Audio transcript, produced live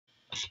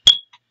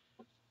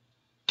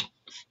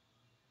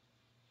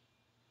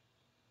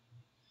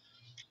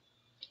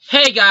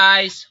Hey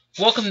guys,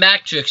 welcome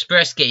back to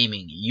Express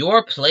Gaming,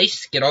 your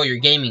place to get all your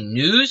gaming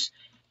news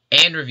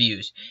and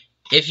reviews.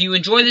 If you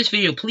enjoy this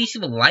video, please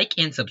leave a like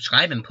and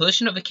subscribe and push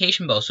the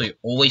notification bell so you're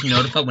always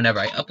notified whenever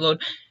I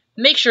upload.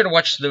 Make sure to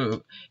watch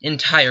the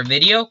entire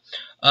video.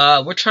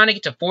 We're trying to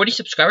get to 40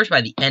 subscribers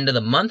by the end of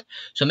the month,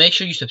 so make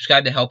sure you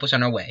subscribe to help us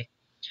on our way.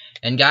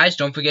 And guys,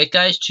 don't forget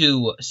guys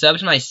to sub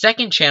to my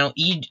second channel,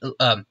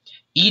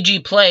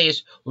 EG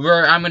Plays,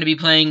 where I'm going to be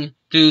playing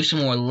through some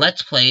more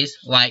Let's Plays.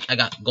 Like, I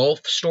got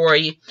Golf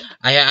Story.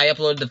 I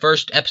uploaded the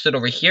first episode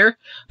over here,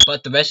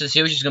 but the rest of the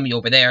series is going to be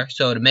over there.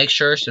 So to make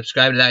sure,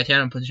 subscribe to that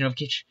channel and push the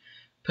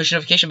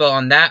notification bell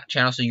on that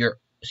channel so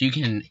you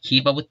can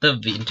keep up with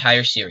the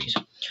entire series.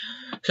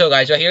 So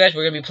guys, right here guys,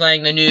 we're going to be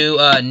playing the new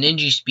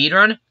ninji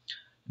speedrun,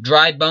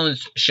 Dry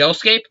Bones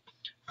Shellscape.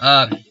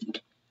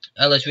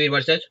 Let's read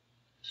what it says.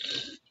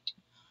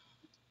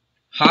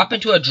 Hop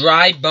into a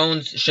dry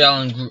bones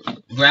shell and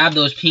grab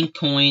those pink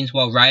coins.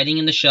 While riding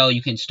in the shell,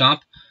 you can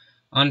stomp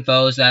on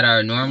foes that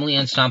are normally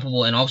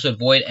unstoppable and also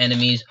avoid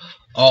enemies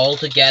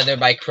altogether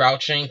by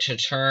crouching to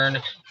turn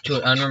to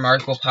an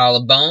unremarkable pile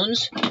of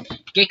bones.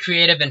 Get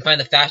creative and find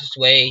the fastest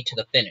way to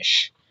the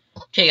finish.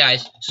 Okay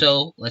guys,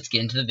 so let's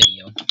get into the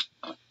video.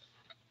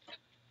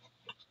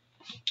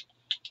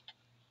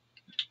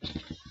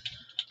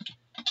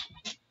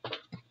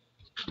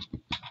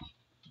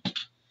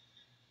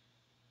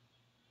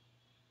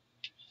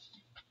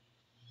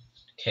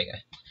 Okay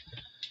guys.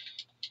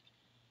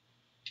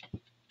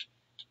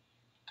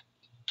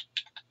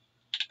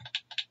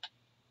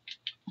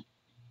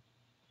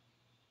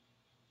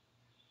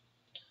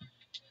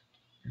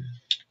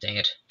 Dang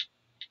it.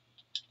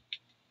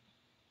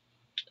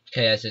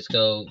 Okay guys, let's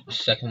go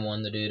second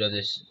one, the dude of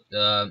this,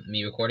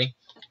 me recording.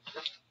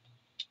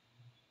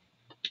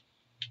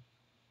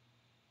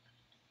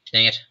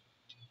 Dang it.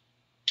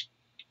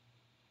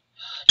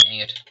 Dang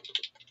it.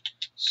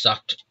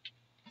 Sucked.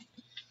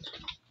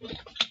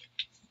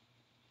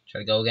 Try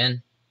to go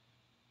again.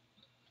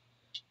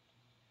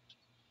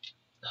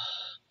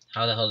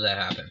 How the hell did that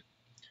happen?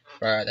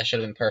 Alright, that should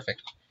have been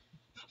perfect.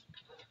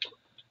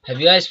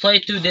 Have you guys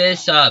played through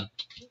this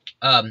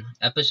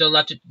episode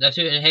left to?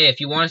 And hey,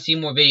 if you want to see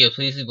more videos,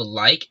 please leave a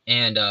like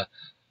and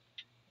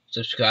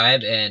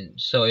subscribe,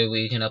 and so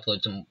we can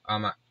upload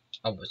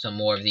some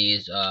more of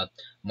these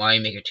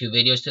Mario Maker 2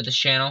 videos to this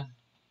channel.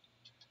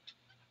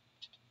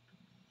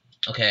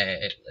 Okay,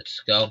 let's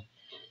go.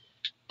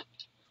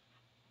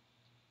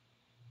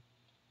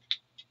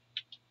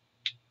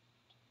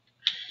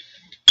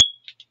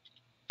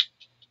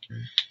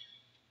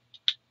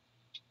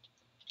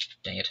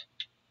 Dang it.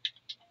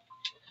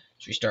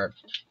 Let's restart.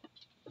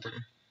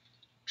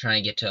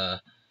 Trying to get to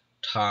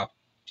top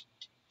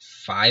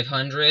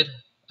 500,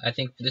 I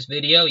think, for this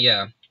video.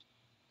 Yeah.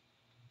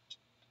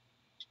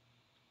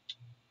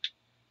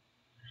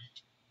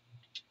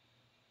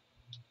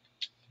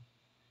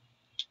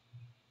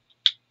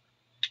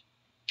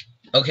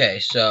 Okay,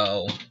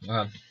 so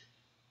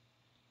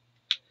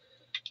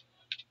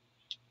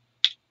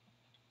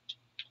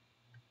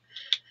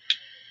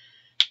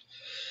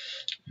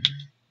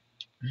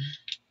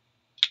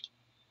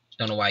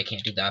don't know why I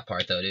can't do that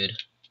part though, dude.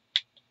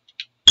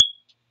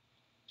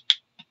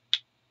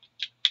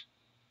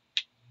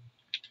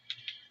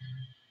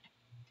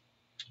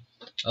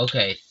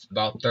 Okay,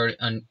 about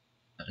under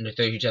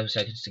 32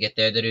 seconds to get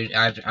there, though, dude.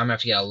 I'm gonna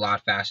have to get a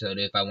lot faster though,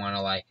 dude, if I want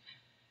to like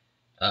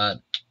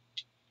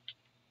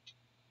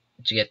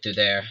to get through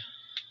there.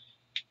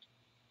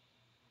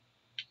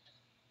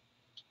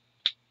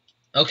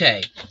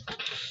 Okay,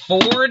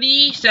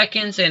 40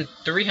 seconds and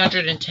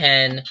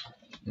 310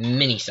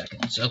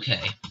 milliseconds.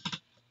 Okay.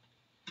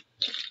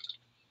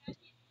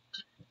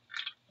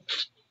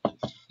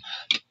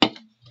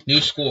 New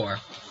score,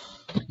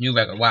 new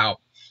record. Wow.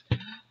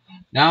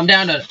 Now I'm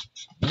down to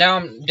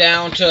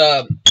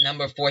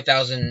number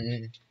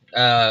 4,000.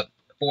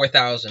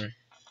 4,000.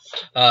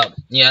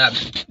 Yeah.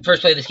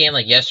 First played this game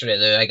like yesterday.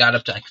 Though I got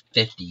up to like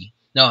 50.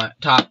 No,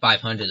 top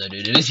 500 though,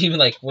 dude. It was even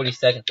like 40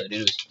 seconds though,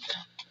 dude. It was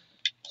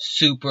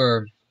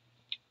super.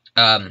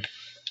 Okay,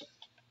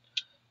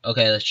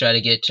 let's try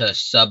to get to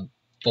sub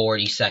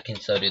 40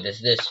 seconds though, dude.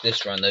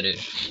 This run though, dude.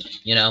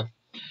 You know.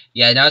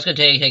 Yeah. Now it's gonna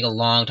take a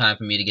long time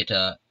for me to get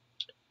to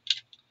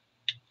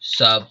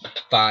sub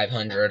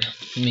 500.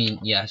 I mean,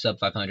 yeah, sub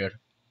 500.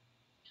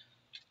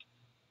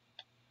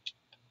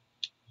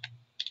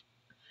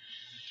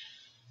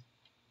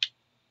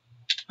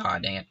 Ah,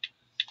 dang it.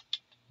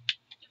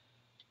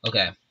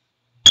 Okay.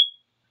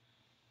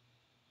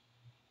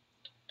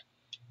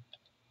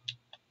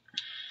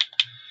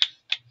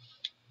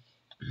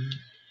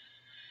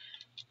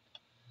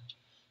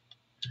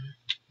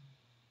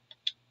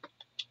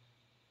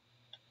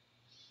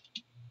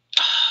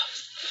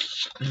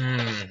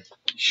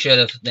 Should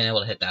have been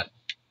able to hit that.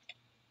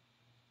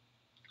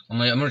 I'm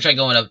gonna try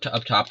going up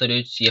top though,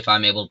 dude. See if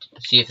I'm able to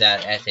see if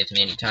that saves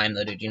me any time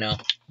though, dude. You know,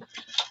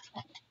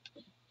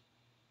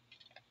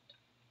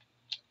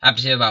 I have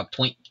to save about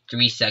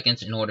 0.3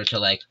 seconds in order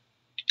to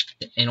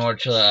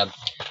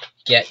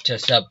get to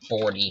sub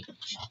 40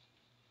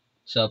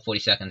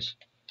 seconds.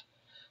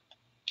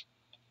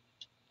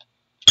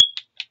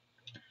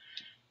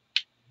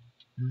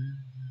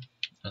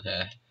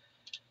 Okay.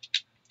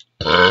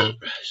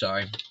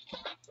 Sorry.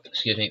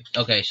 Excuse me.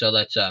 Okay, so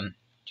let's try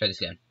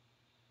this again.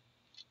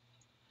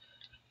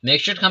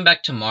 Make sure to come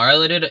back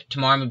tomorrow, dude.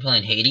 Tomorrow I'm gonna be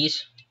playing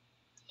Hades.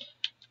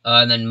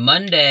 And then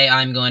Monday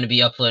I'm going to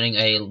be uploading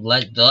the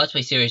Let's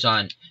Play series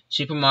on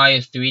Super Mario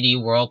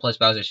 3D World plus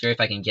Bowser's Fury if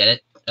I can get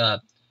it.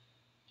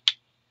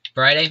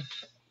 Friday.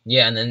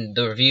 Yeah, and then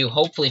the review,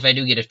 hopefully if I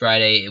do get it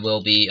Friday, it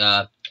will be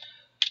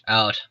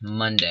out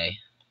Monday.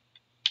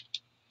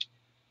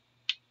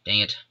 Dang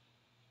it.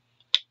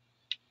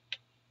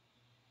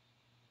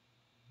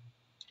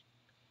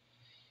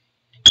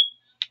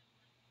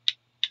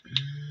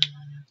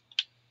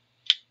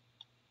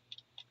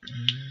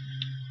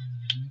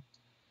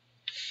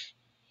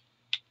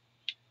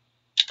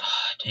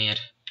 Dang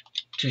it.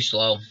 Too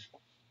slow.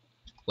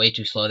 Way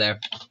too slow there.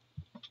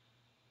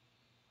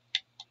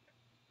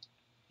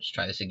 Let's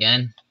try this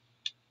again.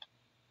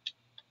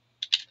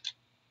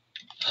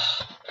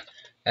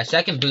 That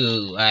second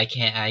boo, I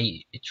can't,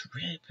 it's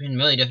been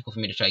really difficult for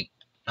me to try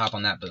hop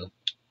on that boo.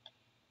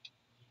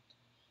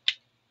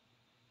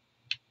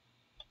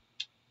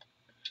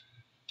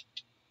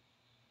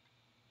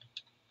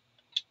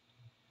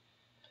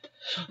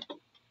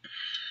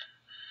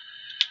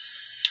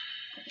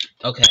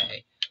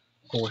 Okay,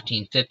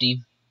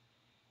 1450.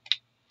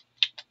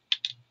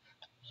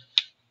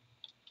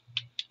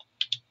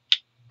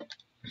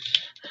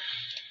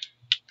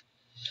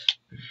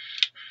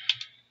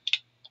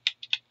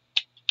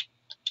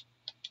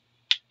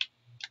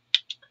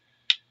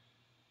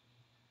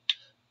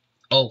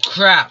 Oh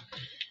crap!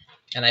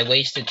 And I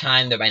wasted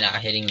time there by not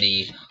hitting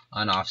the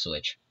on-off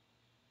switch.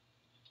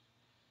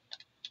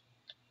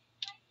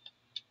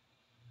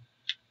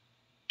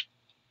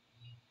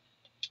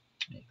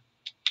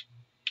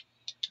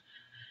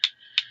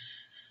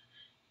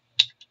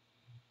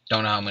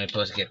 Don't know how I'm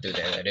supposed to get through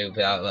there, dude,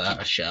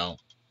 without a shell.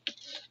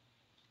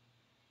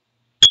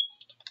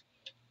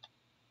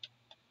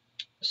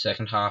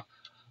 Second hop.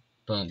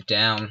 Boom,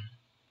 down.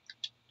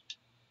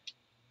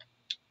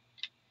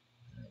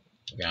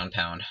 Ground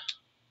pound.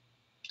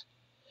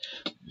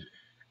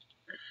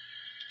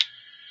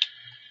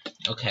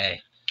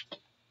 Okay.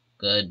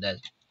 Good, that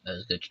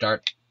was a good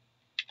start.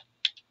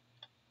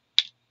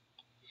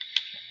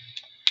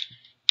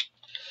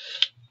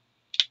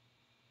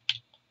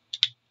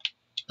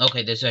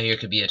 Okay, this right here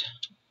could be it.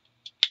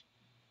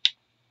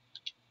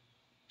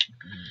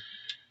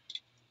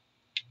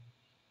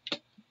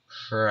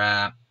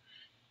 Crap.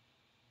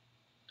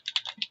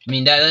 I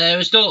mean that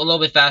was still a little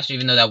bit faster,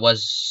 even though that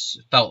was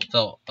I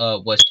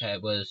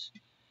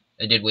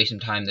did waste some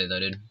time there though,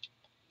 dude.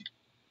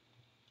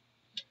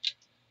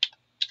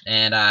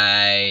 And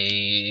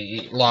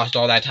I lost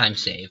all that time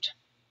saved.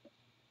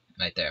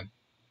 Right there.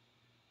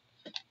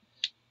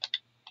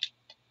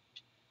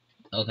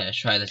 Okay, let's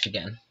try this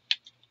again.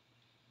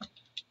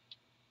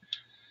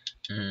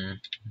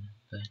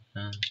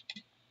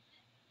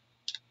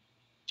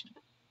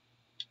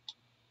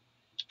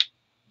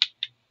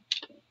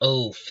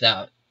 Oh,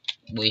 that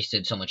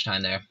wasted so much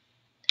time there.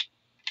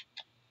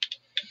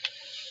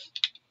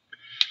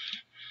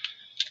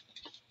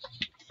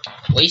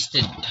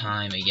 Wasted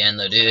time again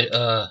though, dude.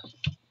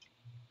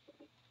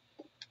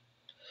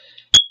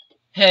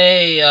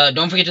 Hey,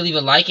 don't forget to leave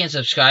a like and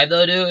subscribe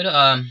though, dude.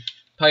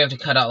 Probably have to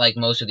cut out like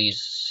most of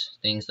these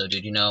things though,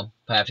 dude, you know.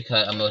 Probably have to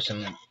cut most of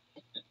them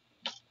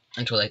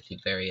until like the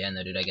very end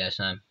though, dude, I guess.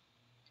 Yeah,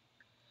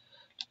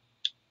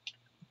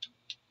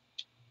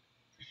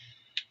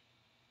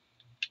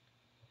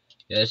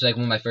 it's like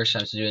one of my first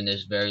times doing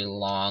this very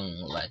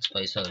long Let's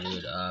Play, so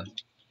dude,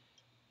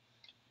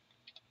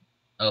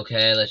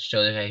 okay, let's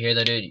show this right here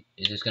though, dude.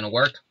 Is this gonna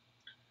work?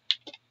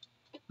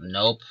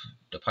 Nope.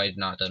 Probably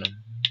not though.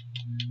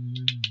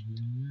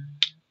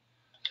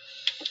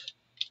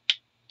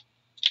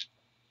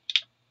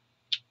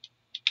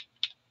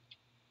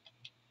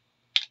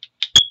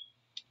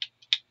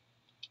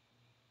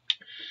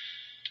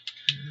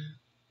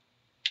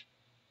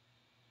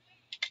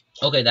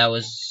 Okay, that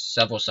was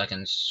several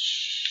seconds.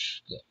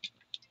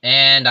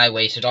 And I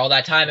wasted all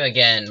that time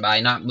again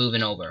by not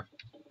moving over.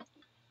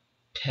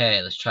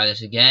 Okay, let's try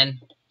this again.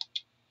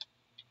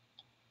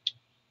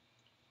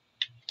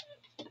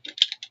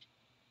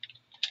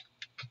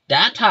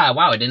 That time,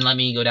 wow, it didn't let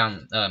me go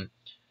down,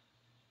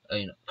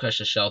 crush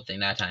the shell thing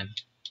that time.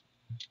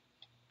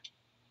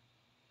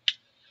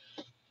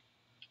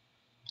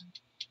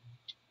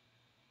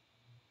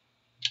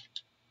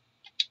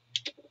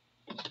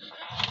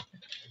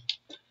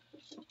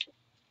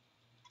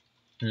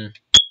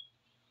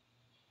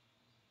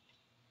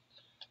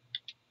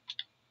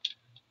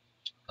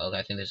 Okay,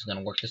 I think this is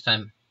gonna work this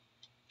time.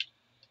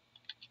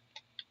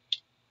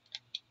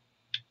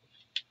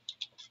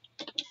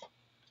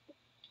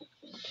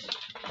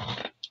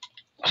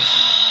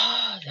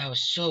 That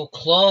was so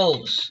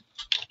close.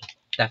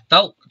 That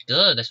felt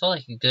good. That felt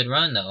like a good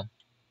run, though.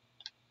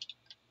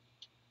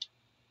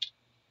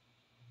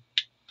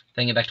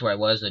 Thinking back to where I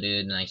was, though,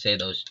 dude, and I say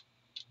those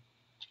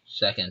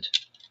second.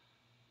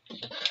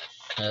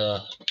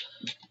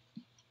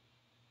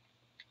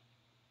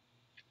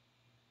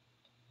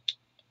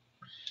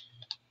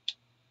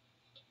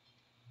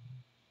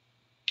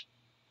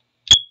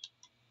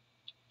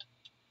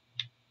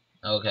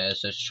 Okay,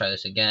 so let's try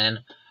this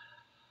again.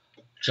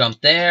 Jump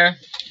there.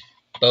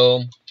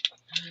 Boom.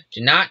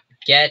 Did not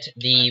get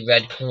the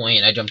red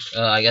coin. I jumped,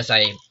 I guess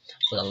I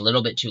was a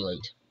little bit too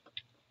late.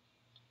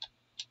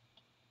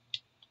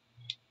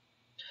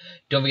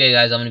 Don't forget,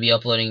 guys, I'm going to be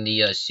uploading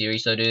the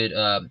series, though, dude,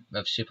 of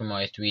Super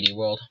Mario 3D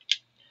World.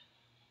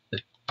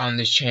 On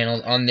this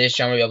channel, I'm going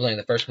to be uploading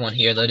the first one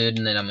here, though, dude,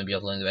 and then I'm going to be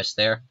uploading the rest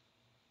there.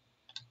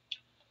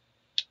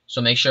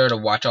 So make sure to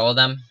watch all of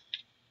them.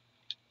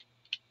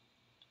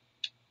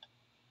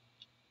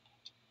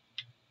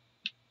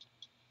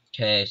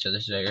 Okay, so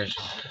this is yours.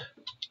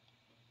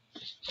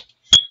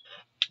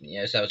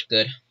 Yes, that was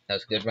good. That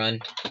was a good run.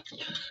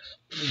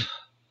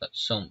 That's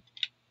so...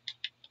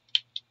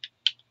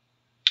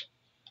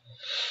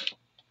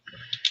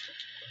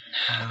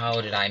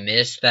 How did I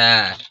miss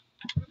that?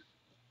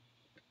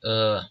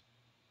 Okay,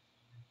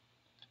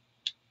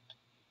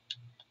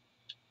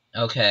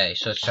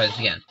 so let's try this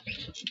again.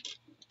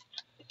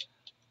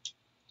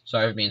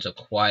 Sorry for being so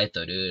quiet,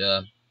 though,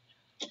 dude.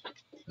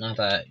 Not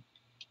that...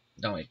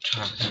 Don't really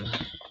talk to him.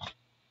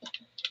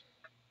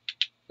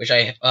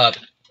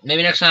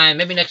 Maybe next time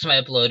I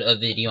upload a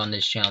video on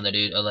this channel, though,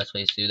 dude, Let's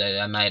Play do that.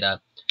 I might,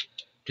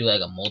 do,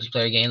 like, a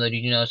multiplayer game, though,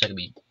 dude, you know, so I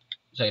can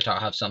talk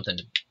about something,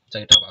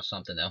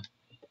 though.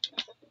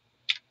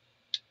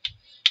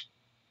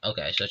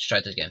 Okay, so let's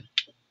try this again.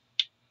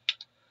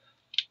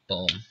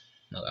 Boom.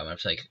 Okay, I'm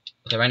just like,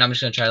 okay, right now I'm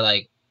just gonna try,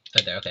 like,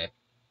 right there, okay.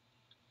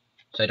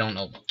 So I don't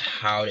know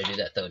how to do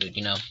that, though, dude,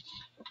 you know,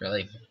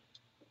 really.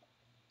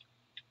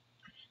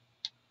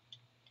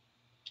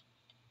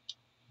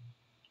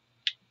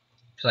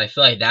 Because I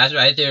feel like that's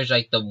right there is,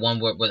 like, the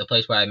one where the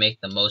place where I make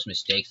the most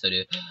mistakes, though,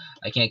 dude.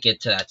 I can't get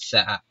to that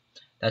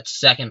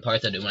second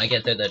part, though, dude. When I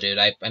get there, though, dude,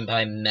 I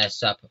probably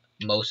mess up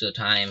most of the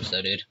times,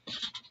 though, dude.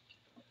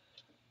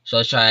 So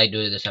let's try to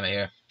do it this time right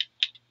here.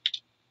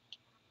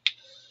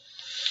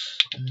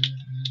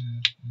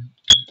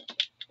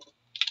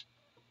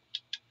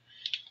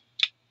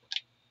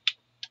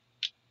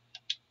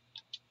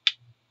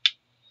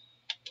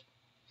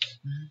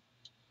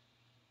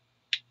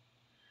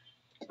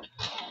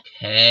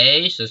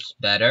 Okay, so it's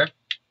better.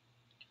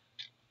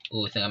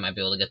 Ooh, I think I might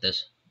be able to get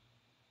this.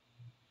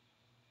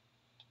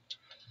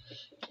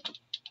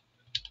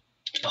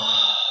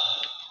 Oh,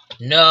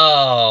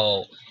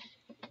 no!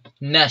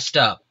 Messed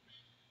up.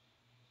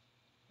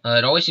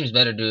 It always seems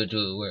better to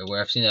do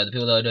where I've seen the other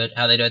people that do it,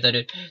 how they do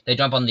it, they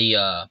jump on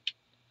the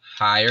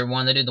higher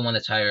one, the one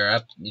that's higher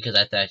up, because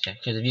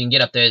because if you can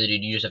get up there,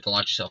 dude, you just have to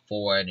launch yourself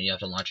forward, and you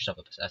have to launch yourself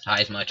up as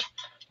high as much.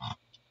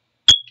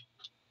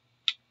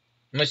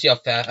 I'm gonna see how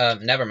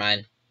fast, never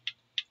mind.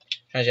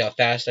 Trying to see how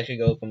fast I could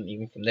go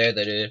even from there,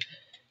 dude.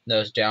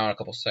 Those down a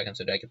couple seconds,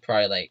 so I could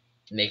probably, like,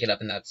 make it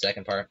up in that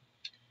second part.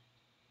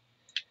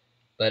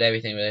 But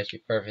everything really has to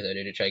be perfect, though,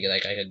 dude, to try to get,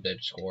 like, a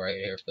good score right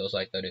here, feels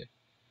like, though, dude.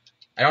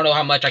 I don't know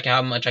how much I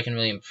can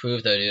really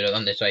improve, though, dude,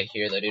 on this right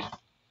here, though, dude.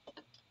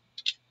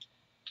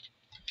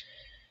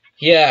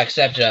 Yeah,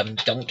 except,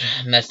 don't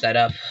mess that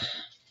up.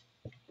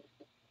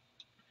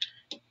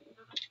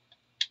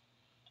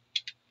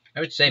 I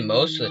would say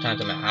most of the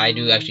times I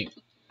do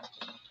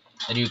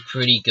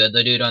pretty good,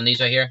 though, dude, on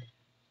these right here.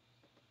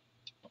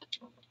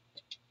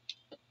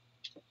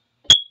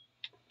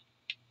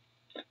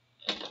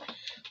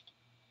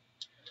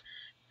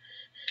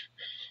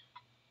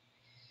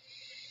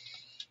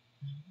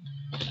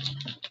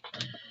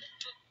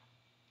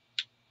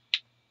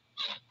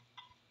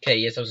 Okay,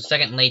 yes, I was a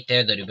second late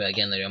there, though, dude, but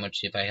again, though, I'm gonna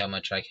see if I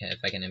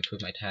can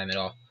improve my time at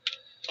all.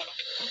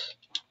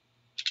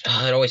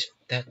 Oh, it always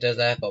does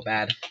that. I felt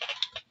bad.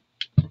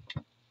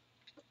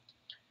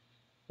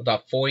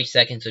 About 40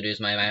 seconds to do is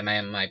my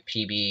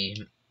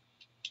PB.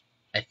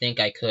 I think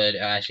I could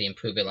actually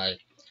improve it like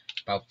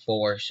about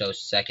 4 or so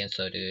seconds,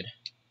 so dude.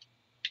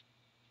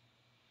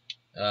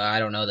 I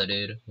don't know, though,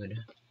 dude. We've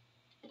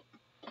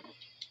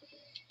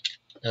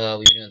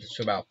been doing this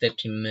for about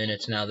 15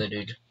 minutes now, though,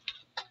 dude.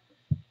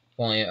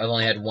 I've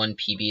only had one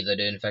PB, though,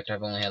 dude. In fact,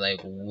 I've only had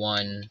like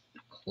one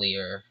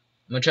clear.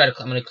 I'm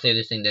gonna clear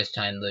this thing this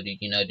time, though,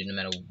 dude. You know, dude, no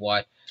matter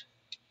what.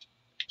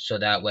 So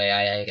that way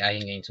I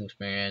can gain some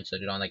experience, so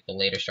dude, on like the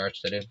later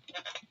starts, though, dude.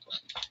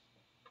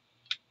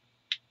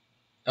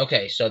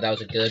 Okay, so that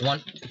was a good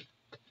one.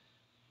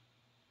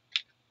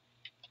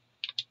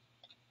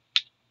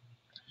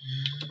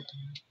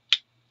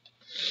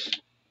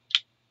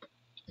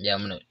 Yeah,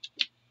 I'm gonna.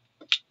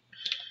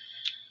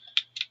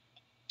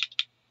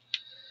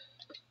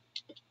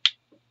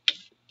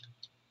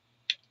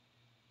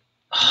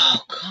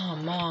 Oh,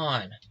 come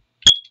on.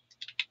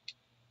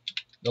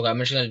 Okay, I'm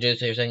just gonna do this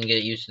here so I can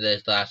get used to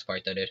this last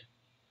part, though, dude.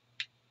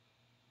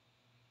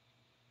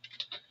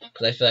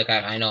 Because I feel like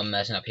I know I'm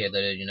messing up here, though,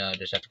 dude. You know, I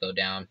just have to go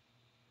down.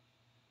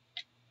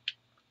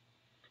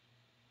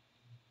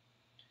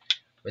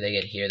 Where they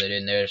get here, though, dude,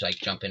 and they're just like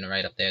jumping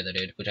right up there, though,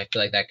 dude. Which I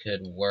feel like that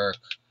could work.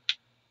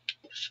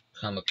 Just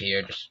come up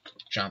here, just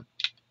jump.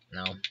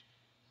 No.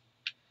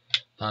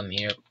 Come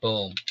here,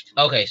 boom.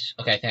 Okay,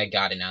 okay, I think I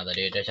got it now, though,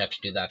 dude. Just have to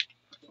do that.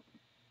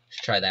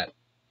 Let's try that.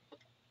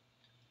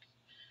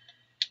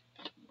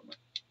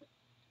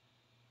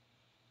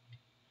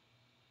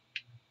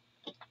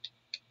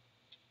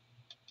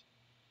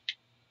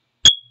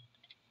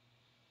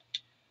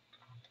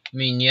 I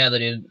mean, yeah,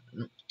 dude,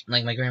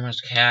 like, my grandma's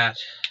cat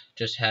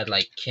just had,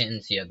 like,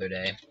 kittens the other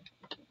day.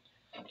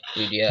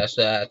 Dude, yeah,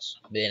 so that's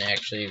been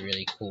actually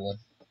really cool.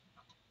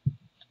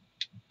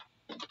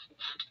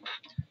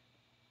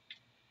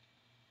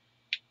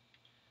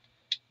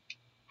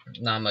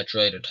 Not much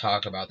really to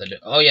talk about, though, dude.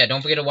 Oh, yeah,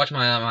 don't forget to watch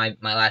my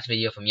last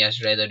video from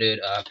yesterday, though, dude.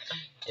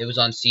 It was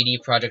on CD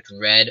Projekt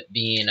Red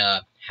being,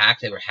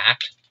 hacked. They were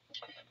hacked.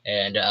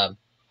 And,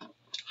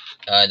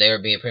 they were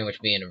pretty much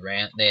being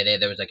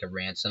there was, like, a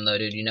ransom, though,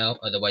 dude, you know?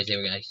 Otherwise, they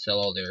were gonna sell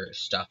all their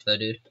stuff, though,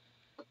 dude.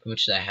 Pretty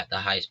much the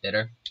highest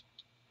bidder.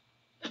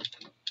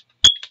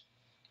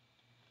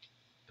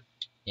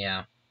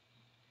 Yeah.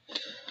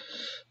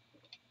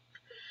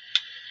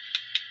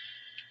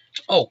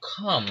 Oh,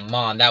 come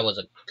on. That was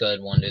a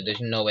good one, dude.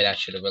 There's no way that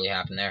should have really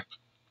happened there.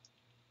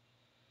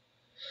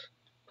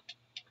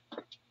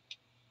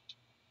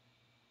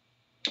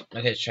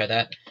 Okay, let's try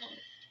that.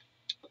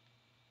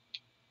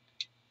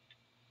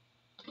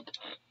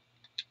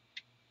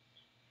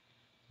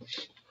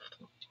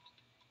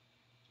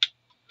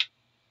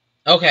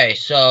 Okay,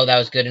 so that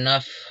was good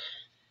enough.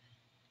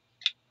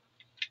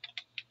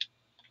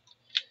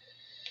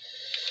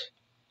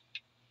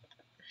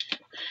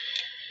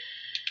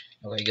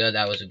 Okay, good.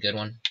 That was a good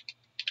one.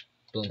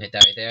 Boom, hit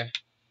that right there.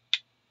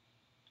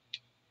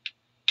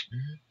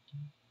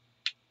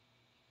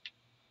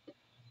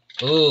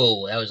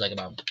 Ooh, that was like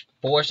about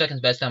 4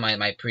 seconds better than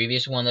my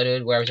previous one, though,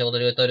 dude, where I was able to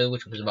do it, though, dude,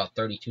 which was about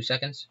 32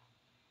 seconds.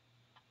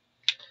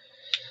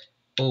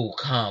 Ooh,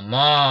 come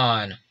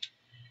on.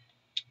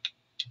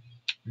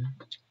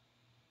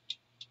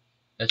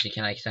 Let's see,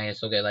 can I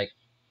still get, like...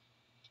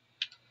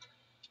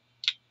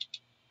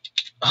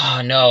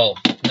 Oh, no.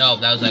 No,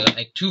 that was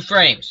like 2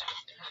 frames.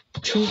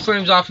 2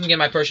 frames off from getting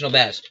my personal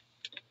best.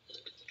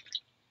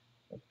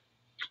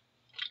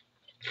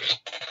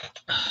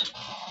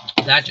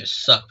 That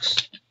just sucks.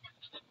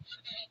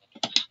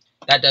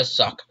 That does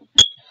suck.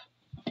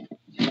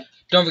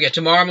 Don't forget,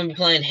 tomorrow I'm going to be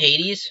playing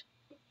Hades.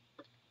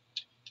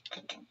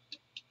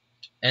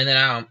 And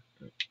then,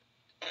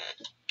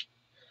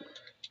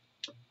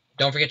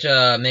 don't forget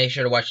to make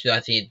sure to watch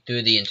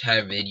through the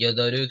entire video,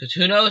 though, dude. Because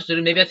who knows,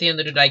 dude? Maybe at the end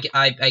of the dude,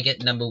 I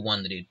get number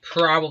 1, dude.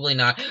 Probably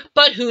not.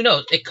 But who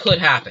knows? It could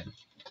happen.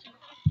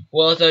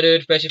 Well, though, dude,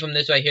 especially from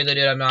this right here, though,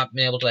 dude, I'm not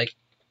being able to, like...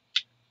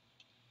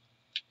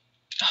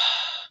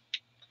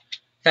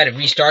 I've had to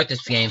restart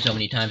this game so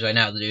many times right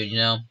now, dude, you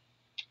know?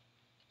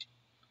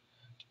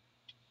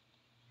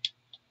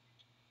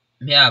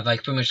 Yeah, I've,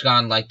 like, pretty much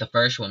gotten, like, the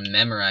first one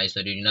memorized,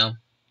 though, dude, you know?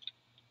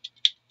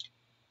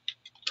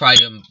 Probably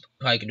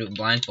could do it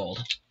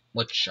blindfold,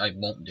 which I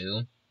won't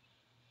do.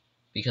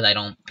 Because I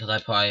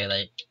probably,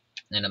 like,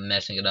 end up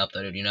messing it up,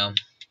 though, dude, you know?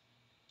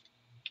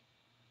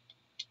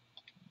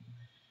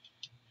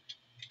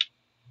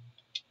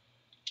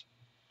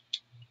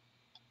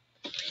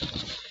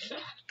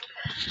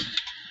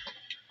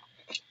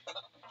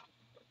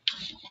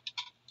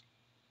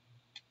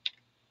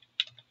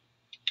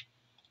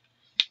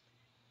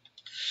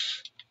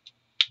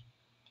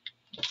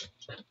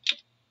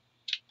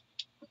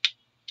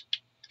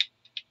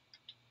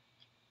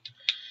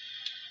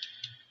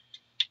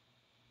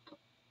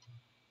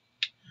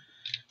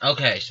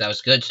 Okay, so that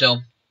was good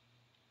still.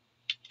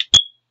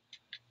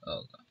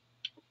 Oh,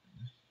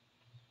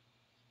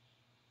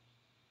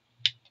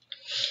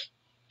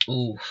 God.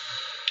 Ooh.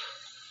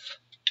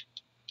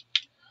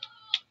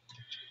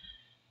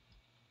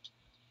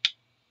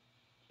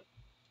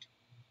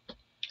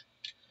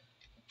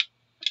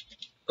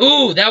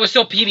 Ooh, that was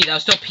still PB. That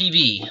was still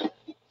PB.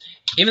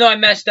 Even though I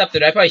messed up,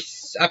 dude, I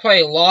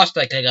probably lost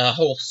like a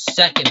whole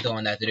second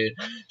on that, dude.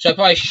 So I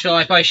probably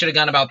should have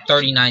gone about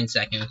 39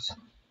 seconds.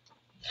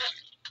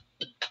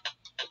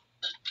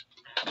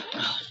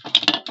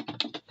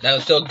 That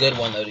was still a good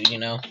one, though, dude. You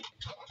know,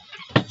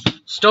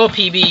 still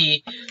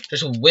PB.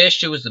 Just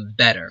wish it was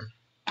better.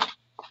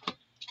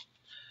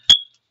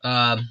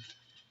 So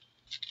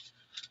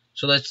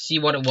let's see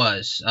what it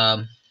was.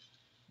 I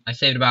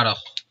saved about a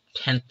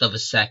 1/10 of a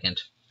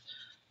second.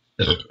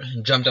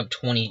 Jumped up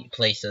 20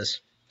 places.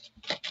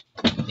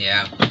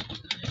 Yeah.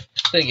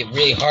 It's gonna get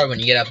really hard when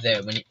you get up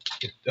there, the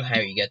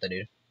higher you get, though,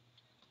 dude.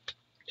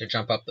 To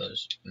jump up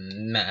those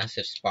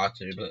massive spots,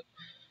 dude. But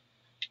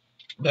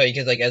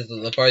because, like, as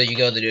the farther you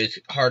go, dude, it's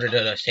harder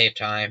to save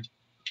time.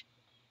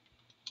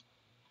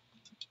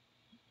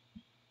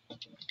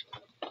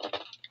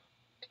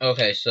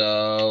 Okay,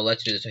 so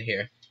let's do this right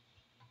here.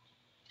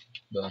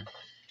 Boom.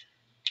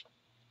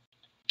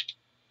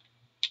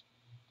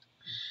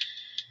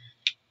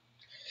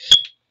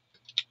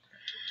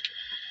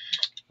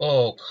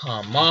 Oh,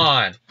 come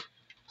on.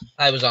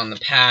 I was on the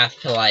path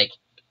to, like,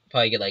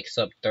 probably get, like,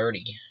 sub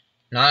 30.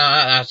 No,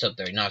 not sub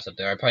 30, not sub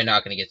 30. I'm probably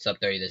not going to get sub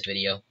 30 this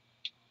video.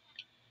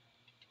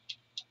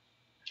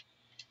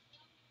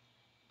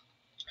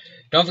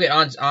 Don't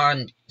forget,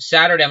 on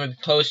Saturday, I'm going to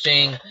be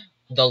posting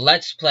the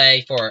Let's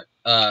Play for,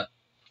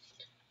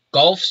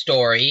 Golf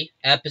Story,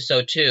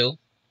 Episode 2.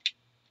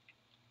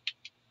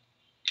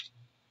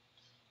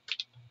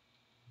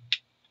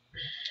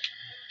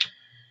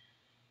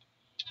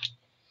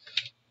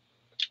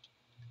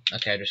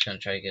 Okay, I'm just gonna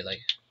try to get, like...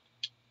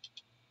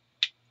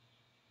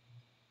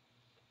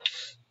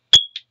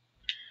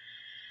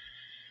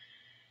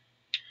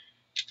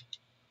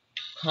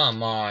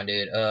 Come on,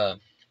 dude.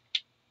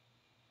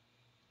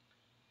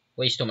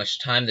 Waste so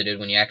much time, though, dude,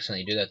 when you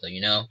accidentally do that, though,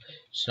 you know?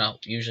 It's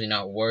not usually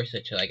not worth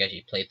it to, like,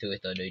 actually play through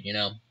it, though, dude, you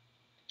know?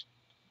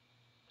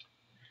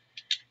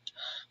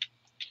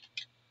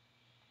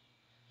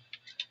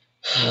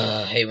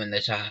 I hate when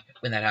that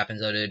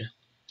happens, though, dude.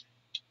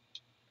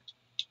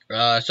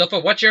 So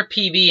far, what's your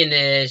PB in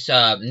this,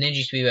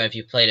 ninja speedrun if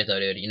you played it, though,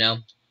 dude, you know?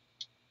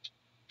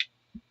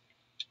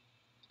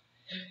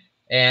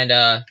 And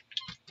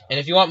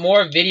if you want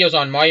more videos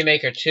on Mario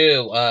Maker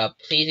 2,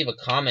 please leave a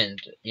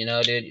comment, you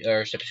know, dude,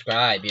 or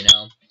subscribe, you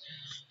know.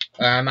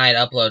 Or I might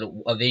upload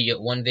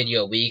one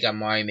video a week on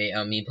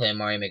me playing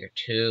Mario Maker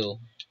 2.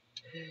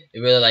 It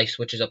really, like,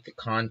 switches up the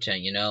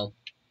content, you know.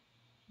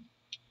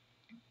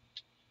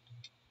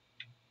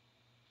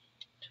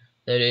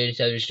 So, dude,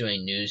 instead of just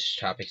doing news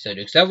topics, so, dude,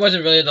 because that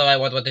wasn't really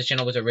what this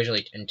channel was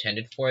originally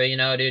intended for, you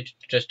know, dude,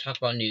 just talk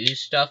about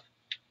news stuff.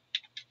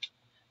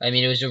 I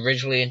mean, it was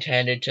originally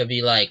intended to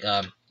be, like,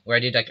 where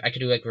I could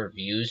do, like,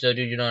 reviews, though,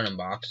 dude, you know, and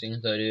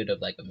unboxings, though, dude,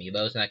 of, like,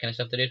 amiibos and that kind of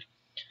stuff, though, dude.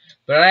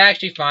 But I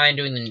actually find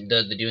doing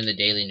the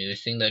daily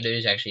news thing, though, dude,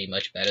 is actually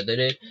much better, though,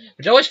 dude.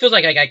 But it always feels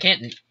like I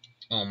can't,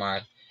 oh,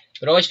 my.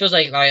 But it always feels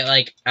like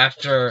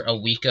after a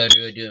week of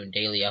doing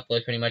daily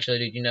uploads, pretty much, though,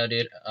 dude, you know,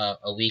 dude,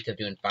 a week of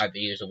doing 5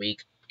 videos a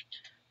week,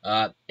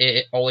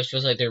 it always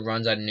feels like there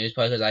runs out of news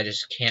because I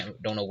just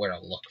don't know where to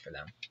look for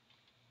them.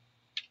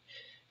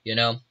 You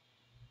know?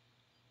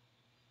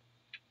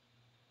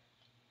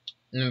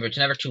 Remember, it's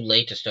never too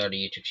late to start a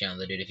YouTube channel,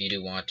 though, dude, if you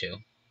do want to.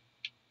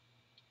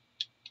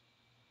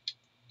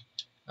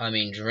 I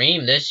mean,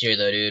 Dream this year,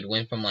 though, dude,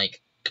 went from,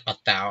 like,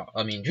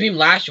 Dream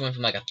last year went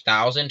from, like,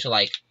 1,000 to,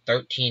 like,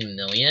 13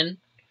 million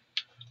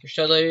or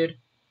so, though, dude.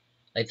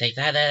 Like,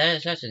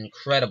 that's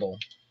incredible.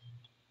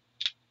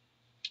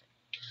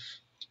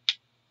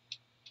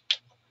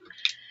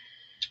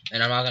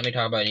 And I'm not gonna be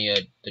talking about any of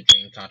the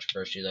Dream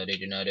controversy, though, dude,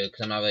 you know, dude,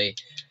 because I'm not really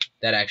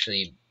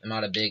I'm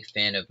not a big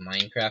fan of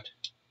Minecraft.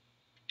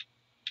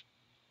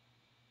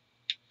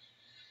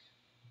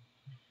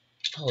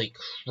 Holy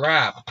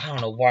crap, I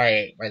don't know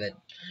why that.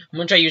 I'm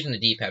gonna try using the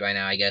D-pad right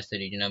now, I guess,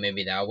 dude, you know,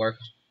 maybe that'll work.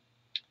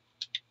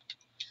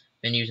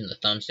 Been using the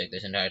thumbstick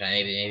this entire time,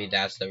 maybe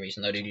that's the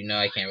reason, though, dude, you know,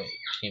 I can't really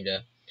seem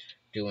to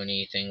do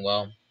anything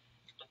well.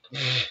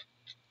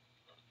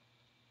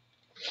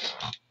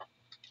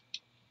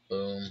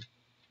 Boom.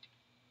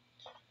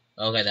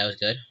 Okay, that was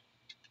good.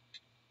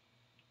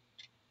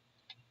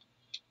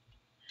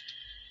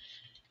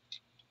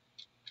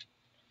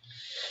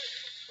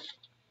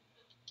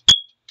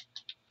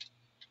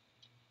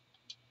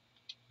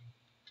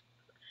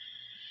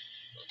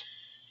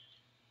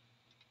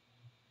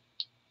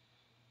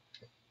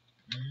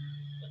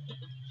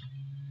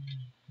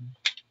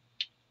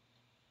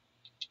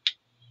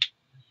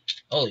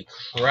 Holy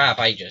crap,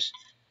 I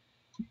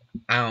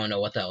don't know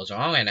what the hell's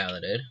wrong right now,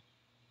 dude.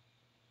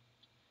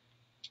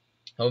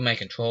 Hope my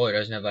controller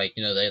doesn't have, like,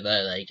 you know,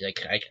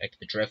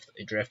 the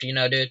drift, you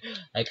know, dude.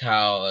 Like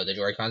how the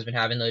Joy-Con's been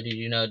having, though, dude,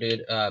 you know,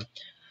 dude.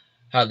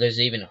 How there's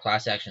even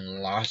class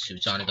action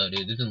lawsuits on it, though,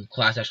 dude. There's been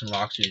class action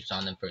lawsuits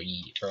on them for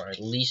at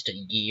least a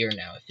year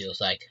now, it feels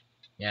like.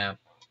 Yeah.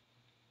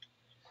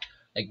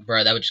 Like,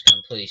 bro, that would just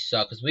completely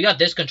suck. Because we got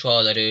this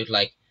controller, though, dude,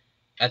 like,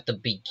 at the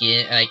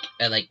begin, at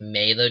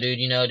May, though, dude,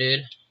 you know,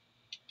 dude.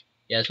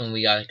 Yeah, that's when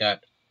we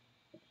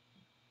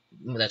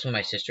that's when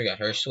my sister got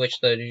her Switch,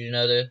 though, did you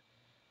know, dude?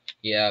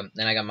 Yeah,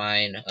 then I got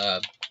mine,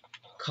 a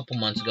couple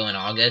months ago in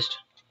August.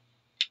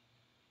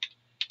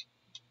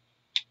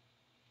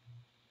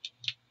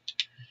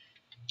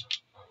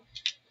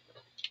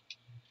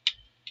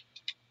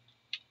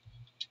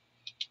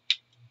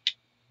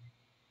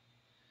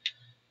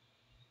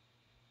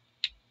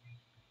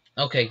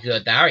 Okay,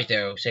 good. That right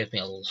there saved me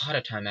a lot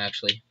of time,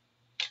 actually.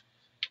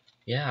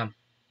 Yeah.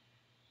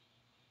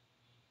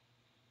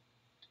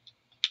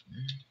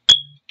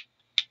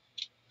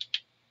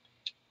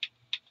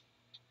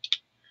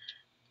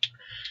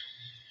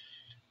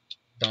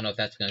 Don't know if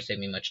that's gonna save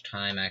me much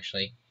time,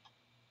 actually.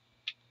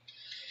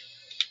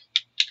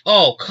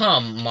 Oh,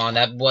 come on.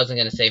 That wasn't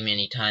gonna save me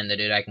any time, though,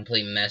 dude. I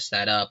completely messed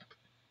that up.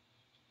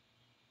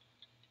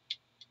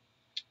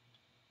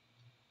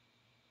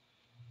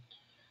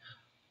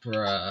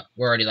 Bruh.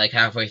 We're already, like,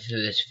 halfway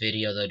through this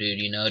video, though, dude.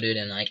 You know, dude?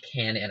 And I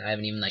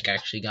haven't even, like,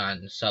 actually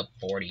gotten sub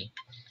 40.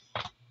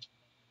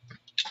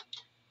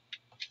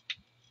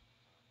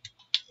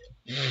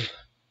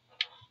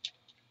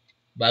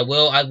 But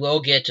I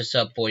will get to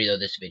sub 40, though,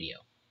 this video.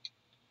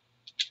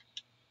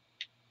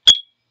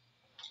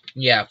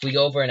 Yeah, if we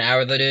go over an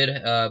hour, though, dude,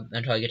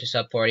 until I get to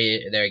sub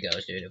 40, there it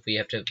goes, dude. If we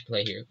have to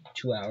play here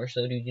 2 hours,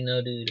 though, dude, you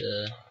know, dude,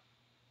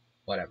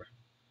 whatever.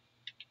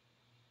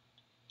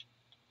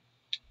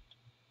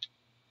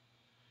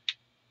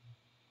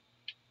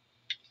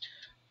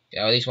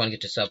 Yeah, I at least want to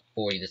get to sub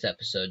 40 this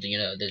episode, you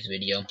know, this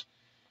video.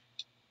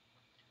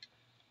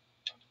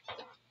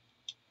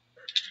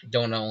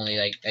 Don't only,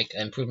 like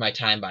improve my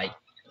time by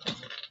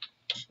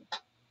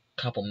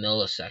couple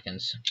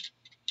milliseconds.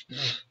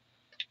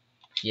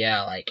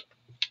 Yeah, like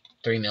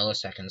 3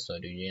 milliseconds though,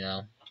 dude, you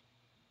know?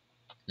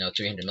 No,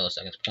 300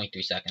 milliseconds,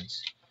 0.3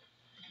 seconds.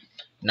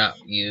 Not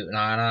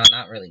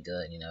really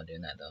good, you know,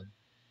 doing that though.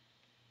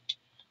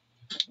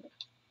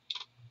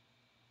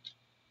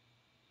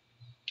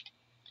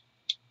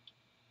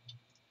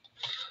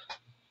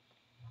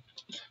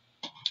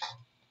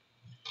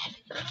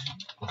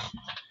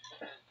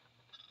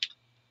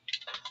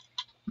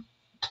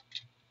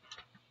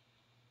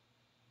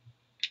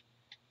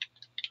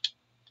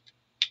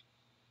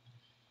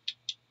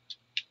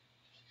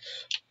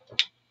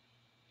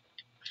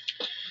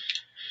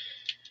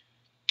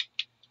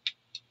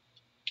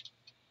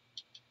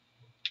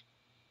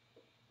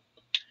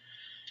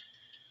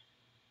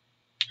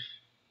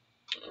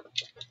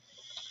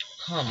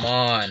 Come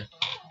on.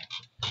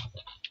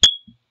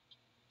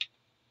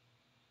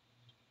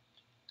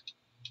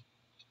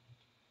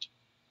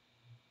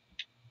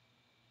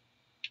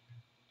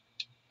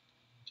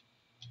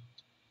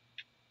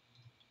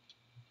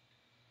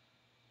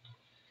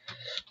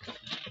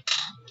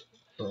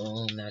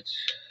 Boom, that's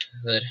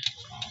good.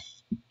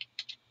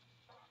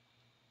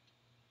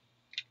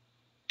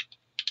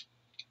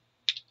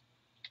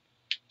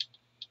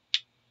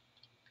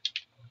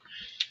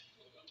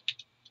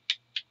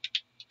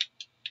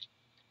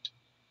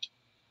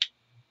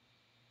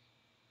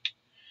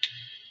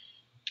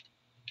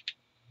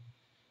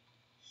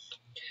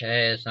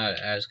 Okay, it's not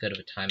as good of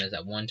a time as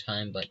that one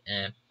time, but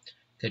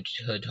could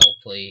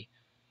hopefully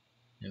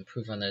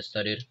improve on this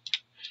though, dude.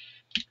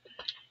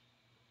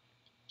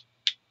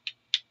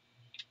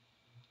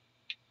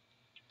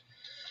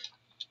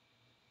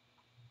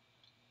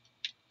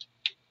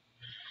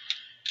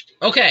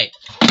 Okay,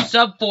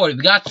 sub 40.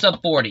 We got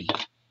sub 40.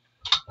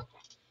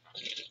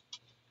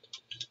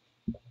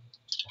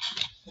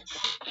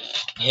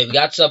 Okay, we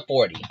got sub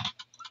 40.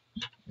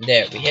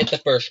 There, we hit the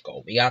first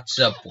goal. We got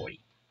sub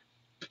 40.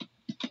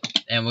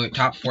 And we're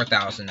top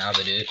 4,000 now,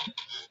 dude.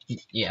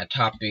 Yeah,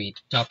 top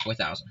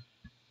 4,000.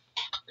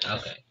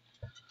 Okay.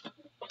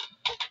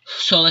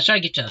 So let's try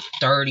to get to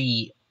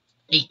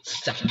 38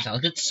 seconds now.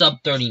 Let's get sub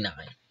 39.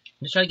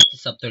 Let's try to get to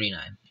sub 39.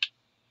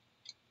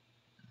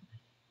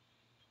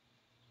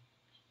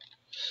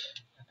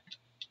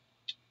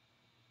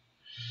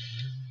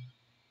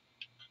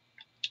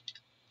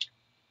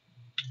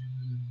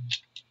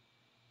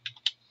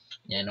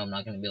 Yeah, no, I'm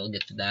not going to be able to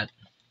get to that.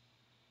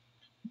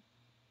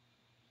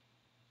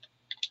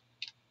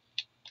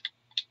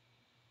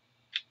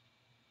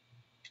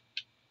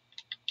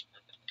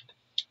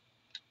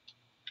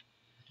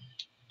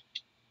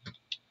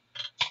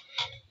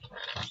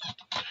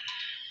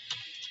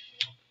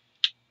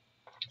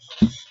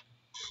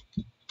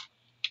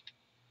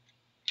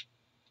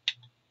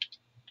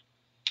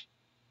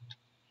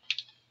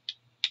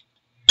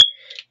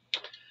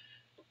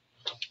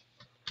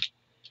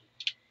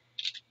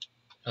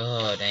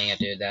 Oh, dang it,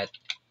 dude. That,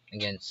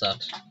 again,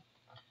 sucks.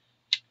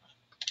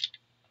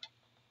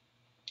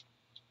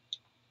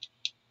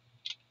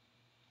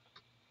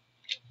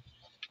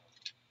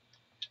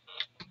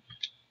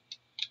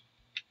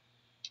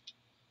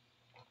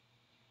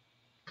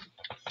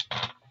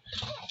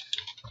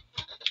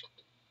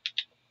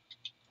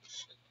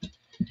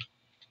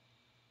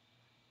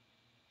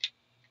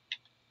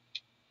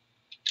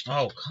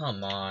 Oh,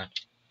 come on.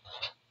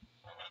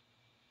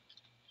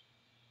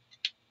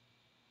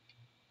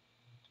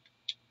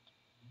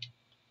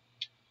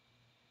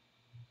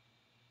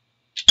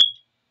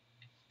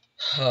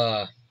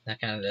 That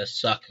kind of does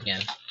suck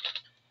again.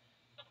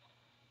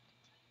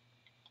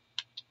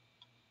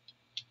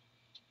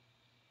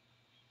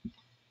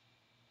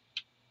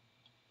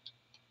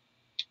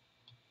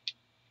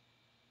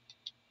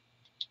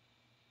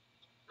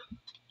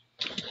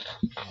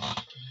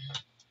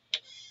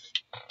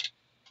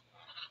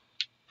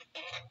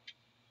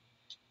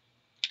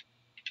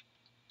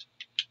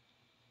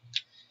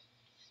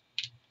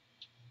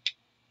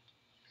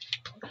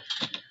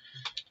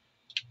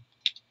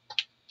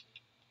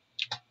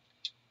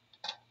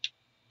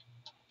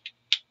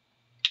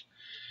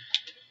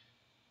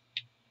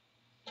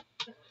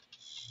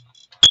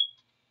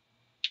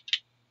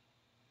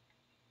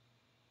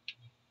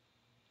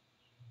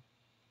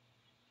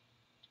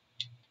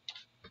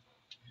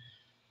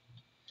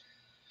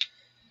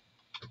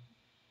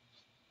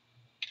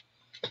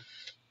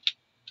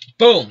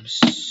 Boom.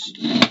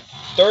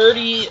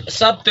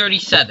 Sub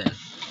 37.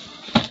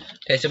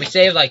 Okay, so we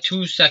saved like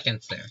 2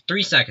 seconds there.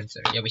 3 seconds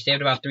there. Yeah, we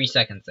saved about 3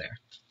 seconds there.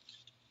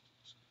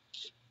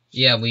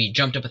 Yeah, we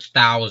jumped up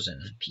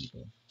 1,000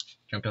 people.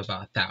 Jumped up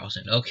about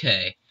 1,000.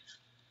 Okay.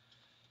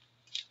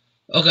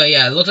 Okay,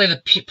 yeah, it looks like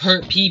the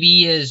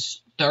PB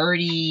is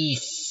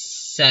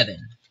 37.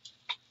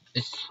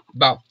 It's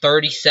about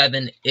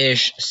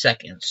 37-ish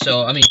seconds.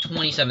 So, I mean,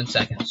 27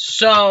 seconds.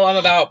 So, I'm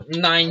about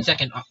 9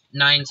 seconds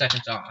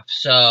off.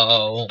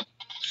 So,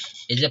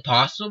 is it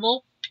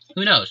possible?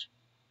 Who knows?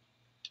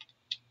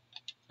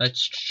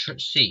 Let's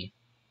see.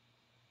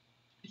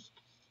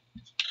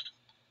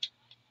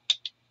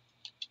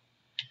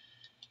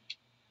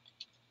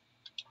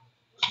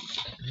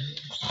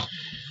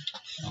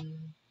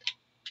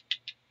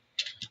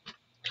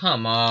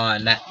 Come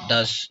on, that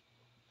does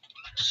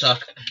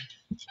suck.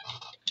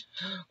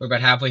 We're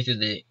about halfway through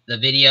the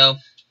video.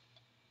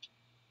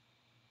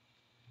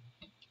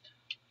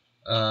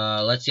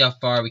 Let's see how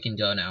far we can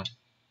go now.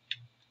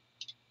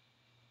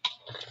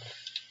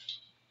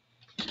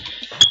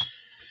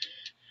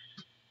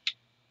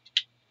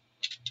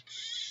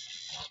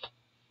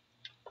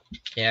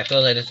 Yeah, I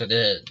feel like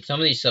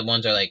some of these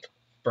ones are like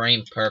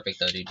frame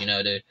perfect though, dude. You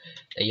know, dude,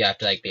 that you have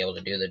to like be able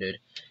to do the dude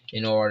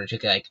in order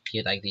to like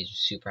get like these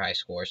super high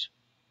scores.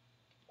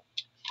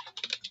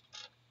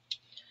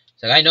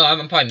 So I know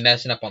I'm probably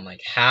messing up on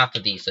like half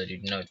of these, so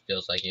dude, you know, it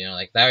feels like, you know,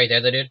 like that right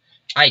there, the dude.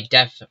 I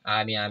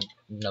mean, I'm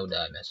no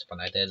doubt I messed up on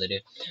that there, the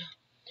dude.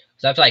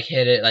 So I have to like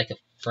hit it like a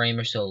frame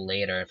or so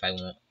later if I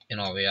want, in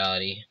all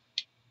reality.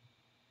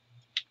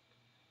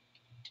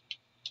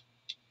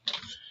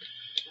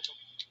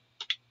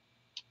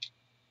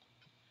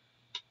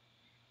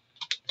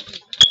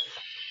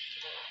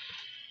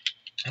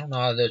 I don't know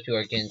how those two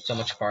are getting so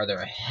much farther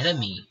ahead of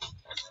me.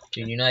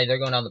 Dude, you know, they're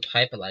going down the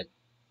pipe at like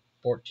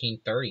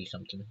 14:30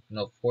 something.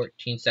 No,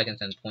 14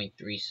 seconds and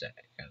 0.3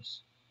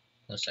 seconds.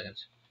 No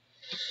seconds.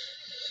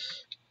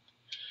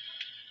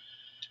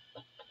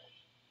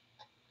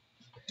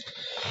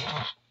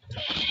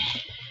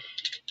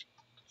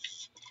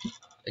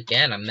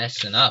 Again, I'm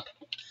messing up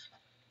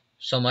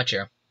so much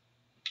here.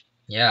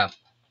 Yeah.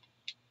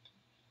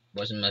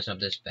 Wasn't messing up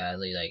this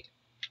badly like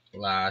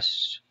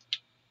last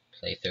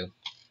playthrough.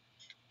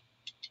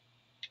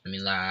 I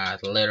mean,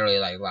 literally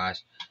like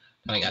last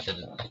time I got to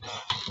the...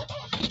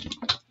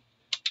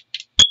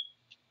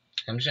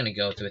 I'm just gonna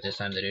go through it this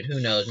time, dude. Who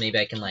knows? Maybe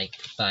I can like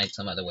find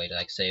some other way to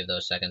like save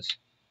those seconds.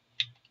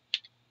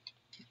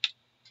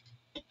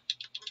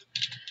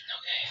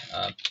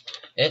 Okay.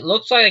 It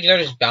looks like they're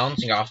just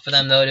bouncing off of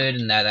them though, dude,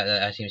 and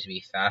that seems to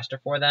be faster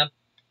for them.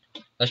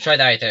 Let's try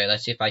that right there.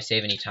 Let's see if I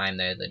save any time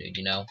there, dude.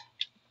 You know,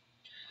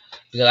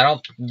 because I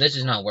don't. This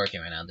is not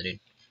working right now,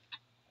 dude.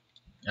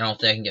 I don't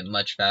think I can get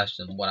much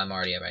faster than what I'm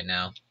already at right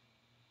now.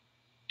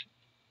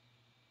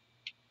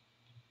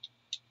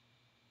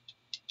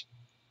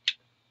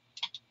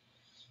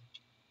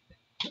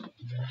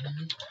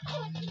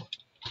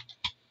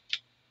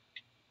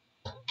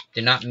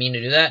 Did not mean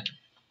to do that.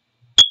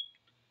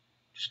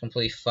 Just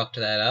completely fucked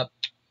that up.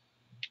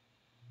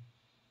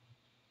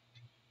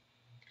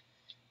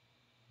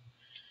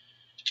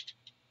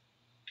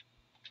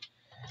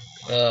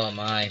 Oh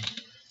my.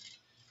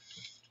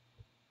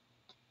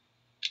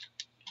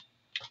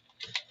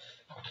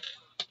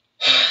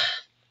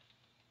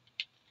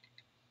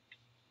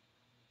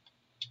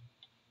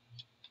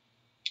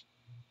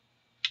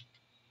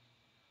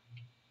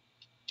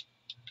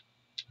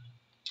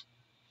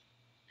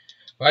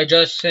 I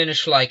just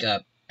finished like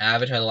a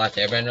Avatar: The Last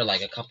Airbender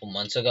like a couple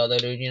months ago though,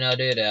 dude. You know,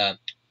 dude.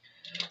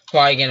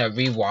 Probably gonna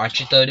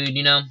rewatch it though, dude.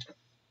 You know.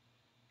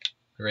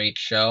 Great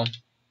show.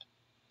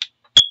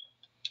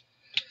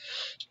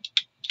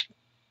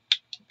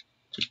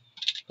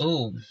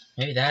 Ooh,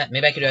 maybe that.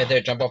 Maybe I could right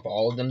there jump off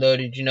all of them though,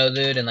 did you know,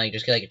 dude? And like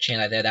just get like a chain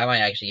like that. That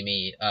might actually give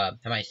me that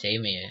might save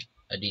me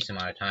a decent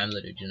amount of time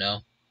though, did you know?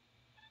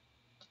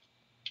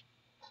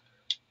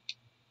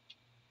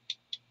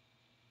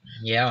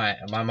 Yeah,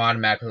 I'm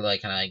automatically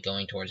like kinda like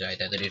going towards it right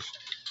there, dude.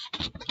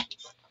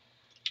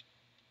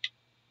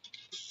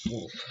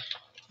 Oof.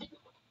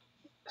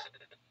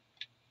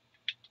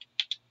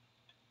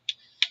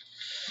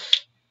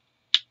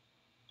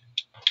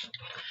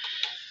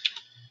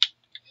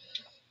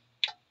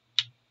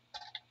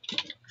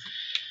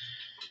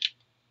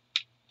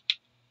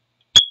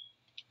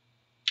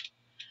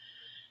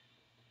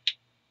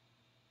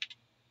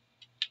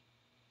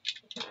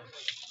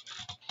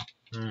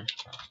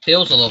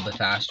 Feels a little bit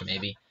faster,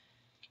 maybe.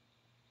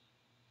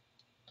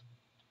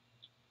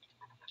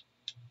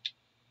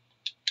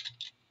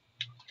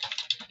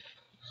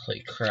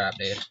 Holy crap,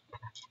 dude.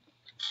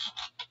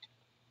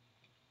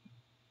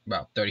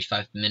 About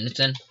 35 minutes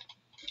in.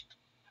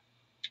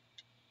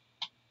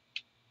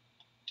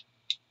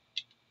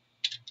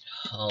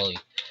 Holy.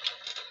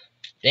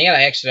 Dang it,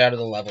 I exited out of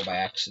the level by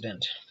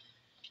accident.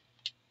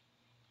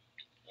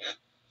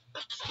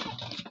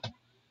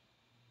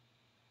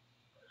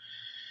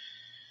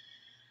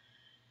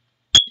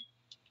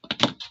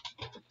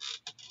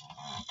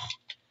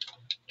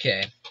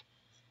 Okay.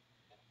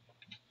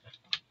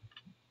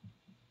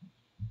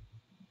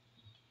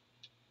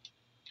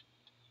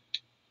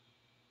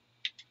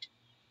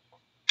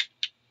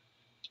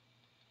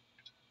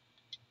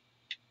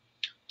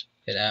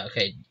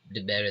 Okay,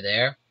 did better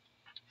there.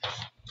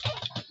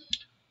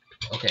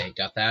 Okay,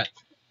 got that.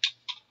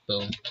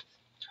 Boom.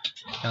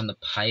 Down the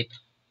pipe.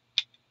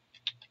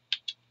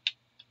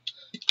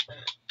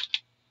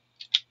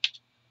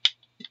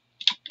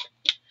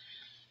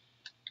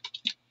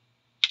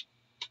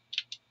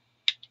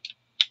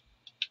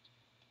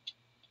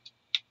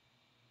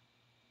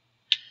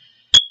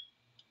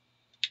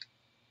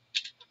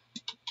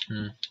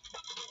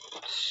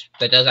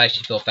 That does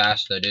actually feel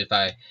fast though, dude,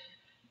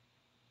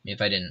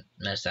 if I didn't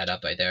mess that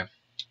up right there.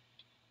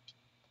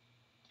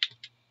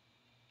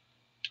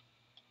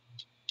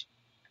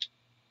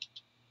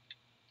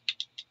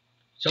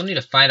 Still need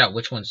to find out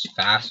which one's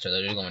faster.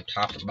 They're going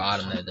top or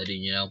bottom there, dude,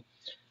 you know.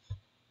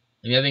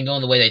 I mean, I've been going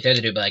the way they did,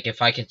 dude, but like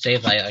if I can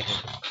save like a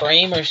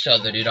frame or so,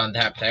 dude, on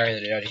that player,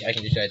 dude, I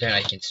can just right there and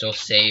I can still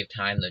save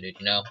time, dude,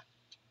 you know.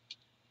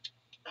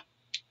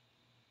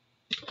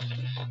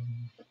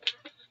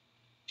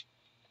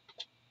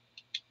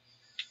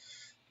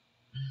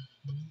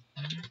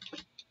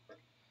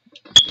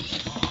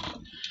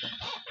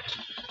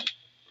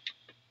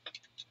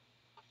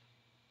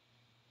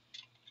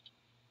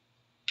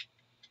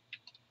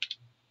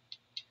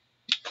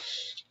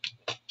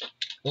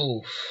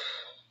 Oof.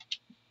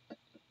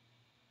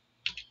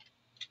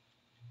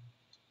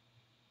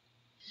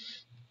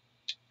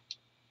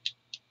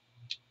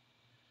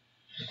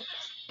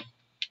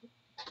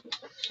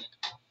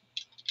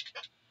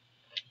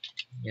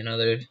 You know,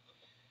 dude,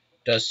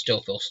 does still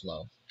feel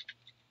slow.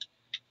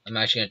 I'm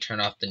actually gonna turn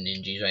off the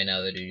ninjas right now,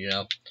 though, dude, you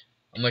know.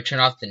 I'm gonna turn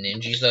off the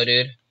ninjas, though,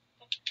 dude.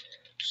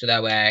 So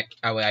that way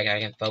I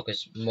can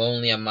focus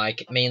mainly on my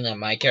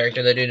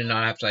character, though, dude, and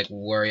not have to like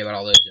worry about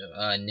all those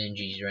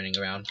ninjas running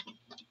around.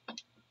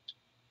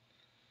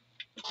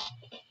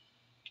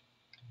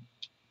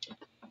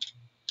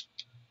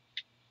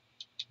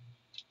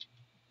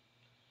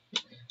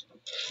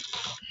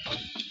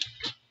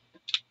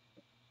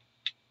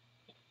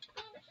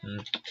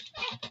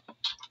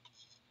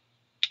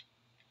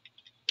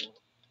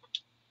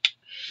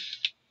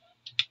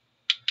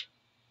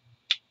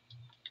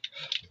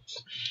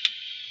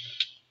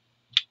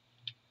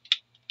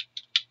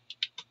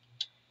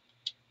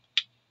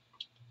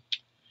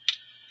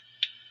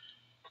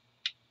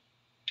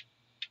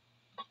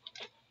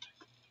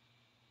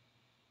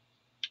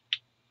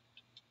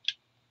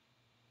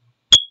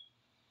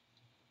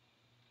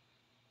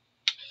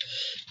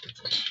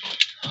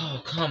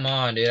 Oh, come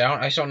on, dude.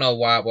 I just don't know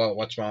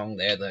what's wrong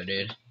there, though,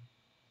 dude.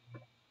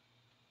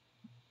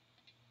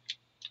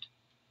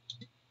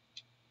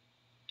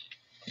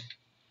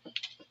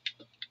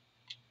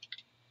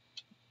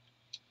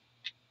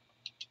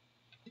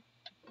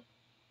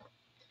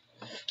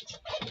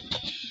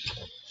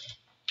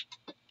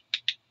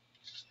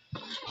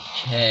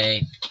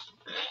 Okay.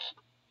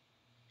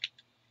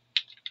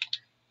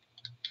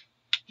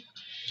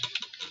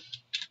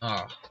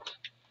 Oh.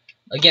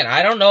 Again,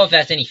 I don't know if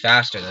that's any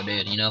faster, though,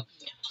 dude, you know.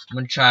 I'm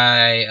gonna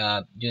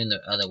try doing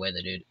the other way,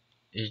 though, dude.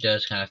 It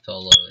does kind of feel a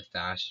little bit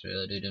faster,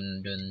 though, dude,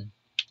 and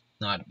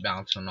not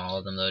bouncing on all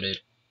of them, though,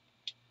 dude.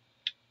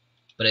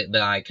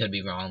 But I could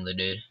be wrong, though,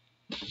 dude.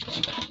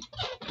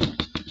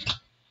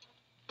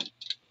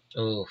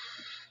 Oof.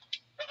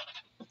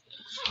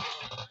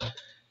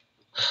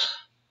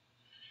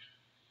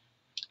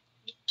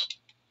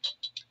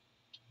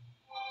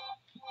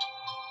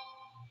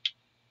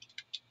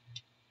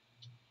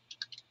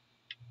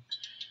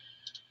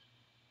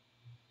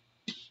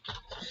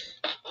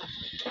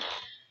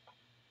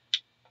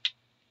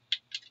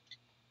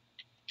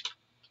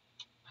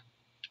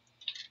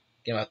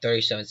 Get about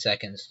 37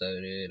 seconds,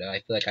 though, dude. I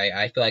feel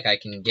like I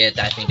can get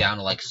that thing down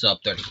to like sub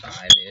 35,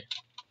 dude.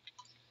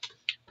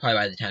 Probably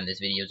by the time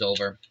this video is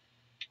over.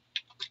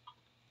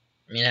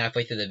 I mean,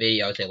 halfway through the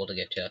video, I was able to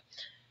get to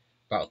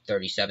about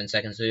 37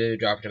 seconds, dude.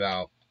 Dropped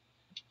about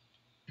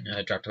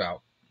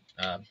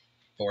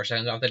 4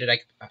 seconds off the dude.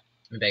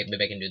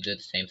 Maybe I can do the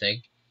same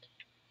thing.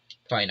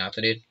 Probably not,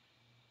 the dude.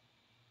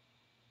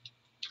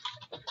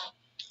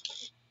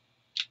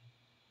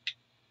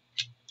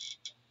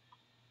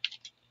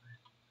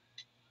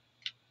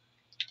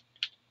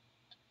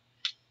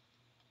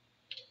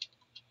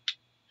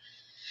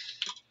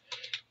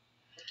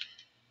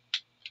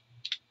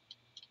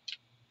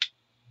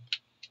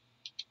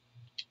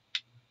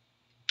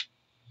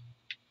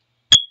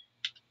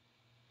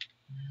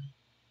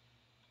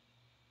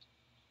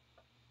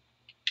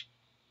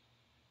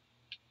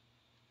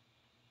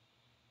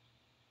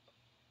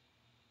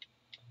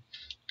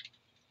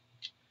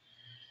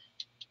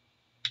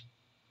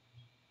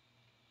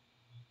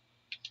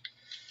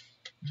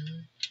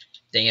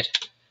 Dang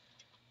it.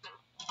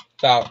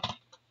 About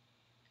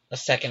a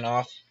second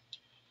off.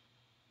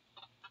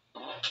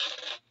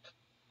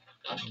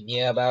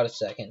 Yeah, about a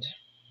second.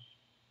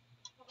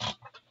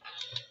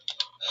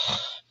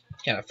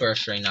 Kind of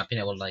frustrating not being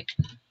able to like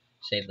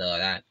save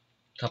that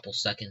couple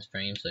seconds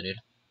frames, so dude.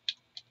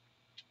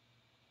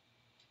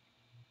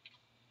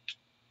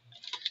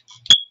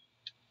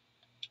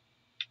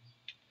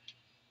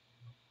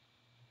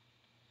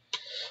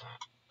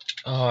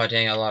 Oh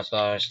dang, I lost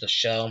the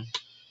show.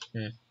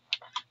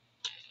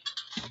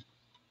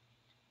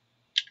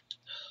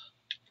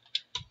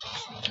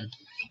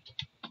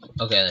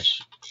 Okay,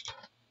 let's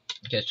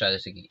try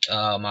this again.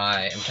 Oh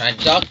my, I'm trying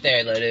to duck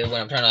there, dude, when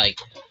I'm trying to like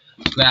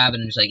grab it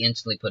and just like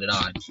instantly put it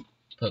on.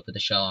 Put the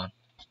show on.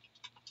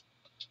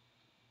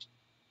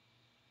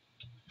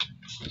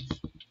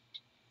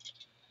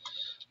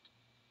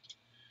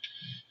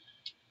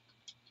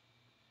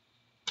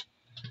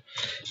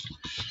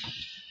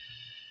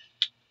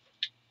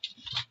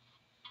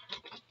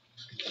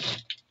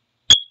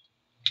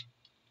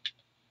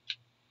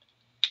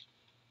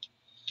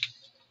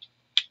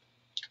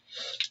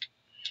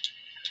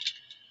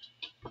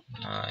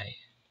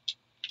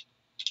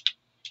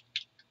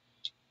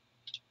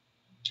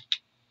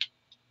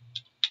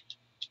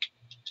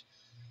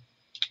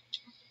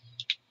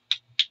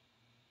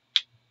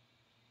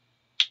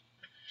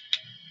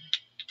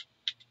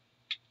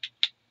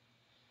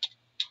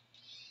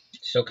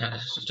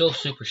 still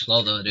super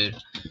slow though, dude.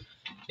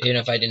 Even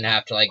if I didn't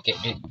have to like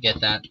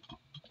get that,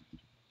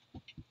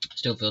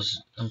 still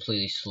feels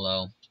completely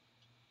slow.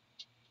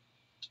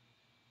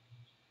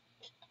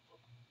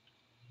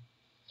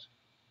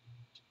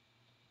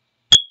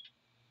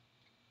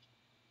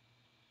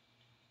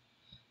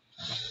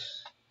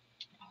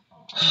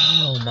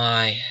 Oh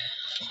my.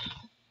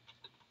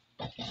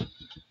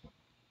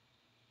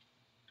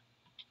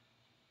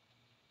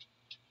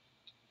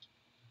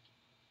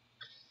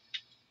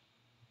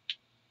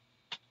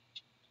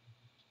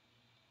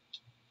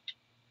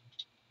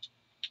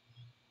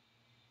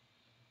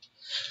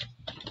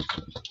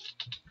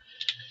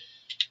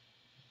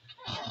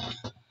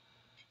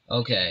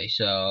 Okay,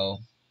 so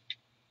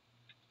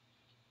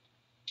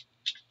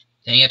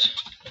dang it.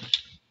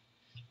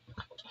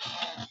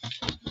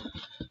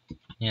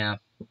 Yeah.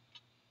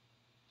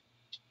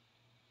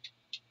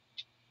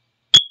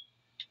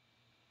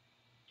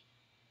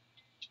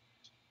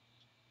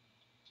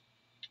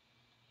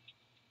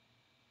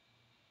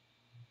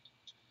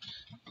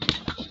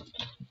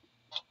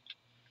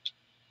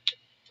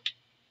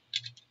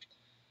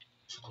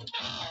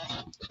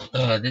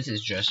 This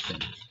has just been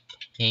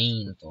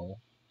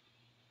painful.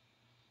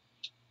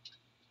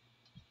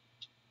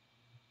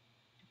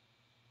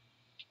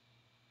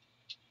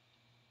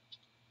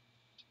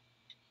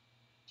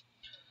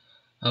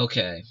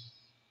 Okay.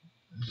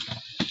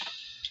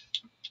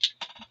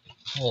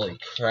 Holy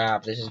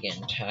crap, this is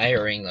getting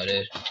tiring though,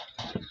 dude.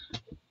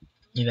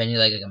 If I need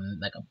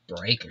like a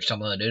break or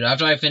something, dude.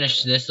 After I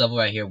finish this level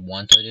right here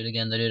once I do it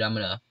again, though, dude, I'm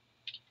gonna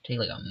take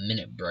like a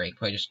minute break.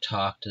 Probably just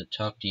talk to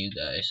you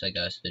guys, I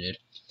guess, dude,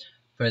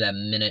 for that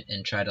minute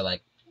and try to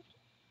like.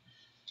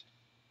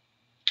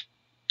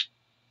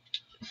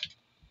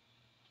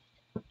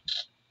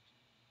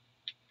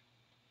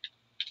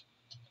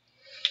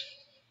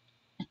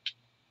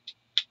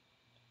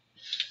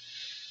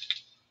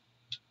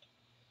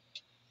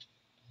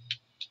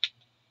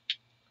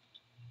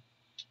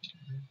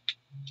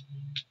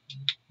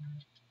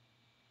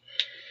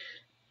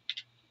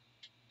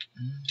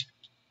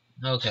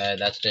 Okay,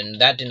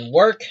 that didn't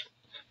work.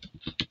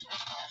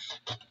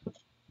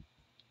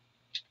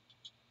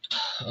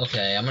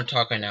 Okay, I'm gonna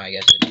talk right now, I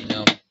guess, if you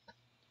know,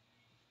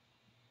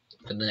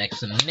 for the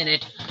next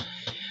minute.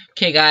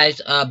 Okay,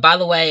 guys. By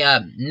the way,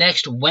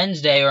 next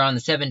Wednesday or on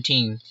the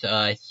 17th,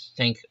 I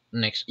think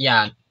next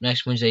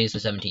Wednesday is the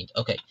 17th.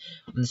 Okay,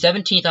 on the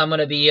 17th, I'm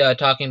gonna be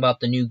talking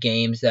about the new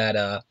games that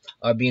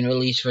are being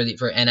released for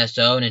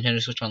NSO, Nintendo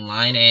Switch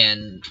Online,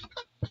 and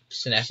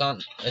SNES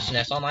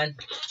Online,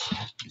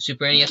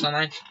 Super NES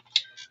Online.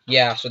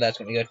 Yeah, so that's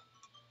gonna be good.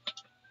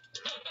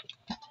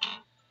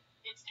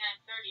 It's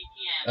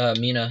 10:30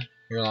 p.m. Mina,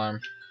 your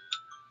alarm.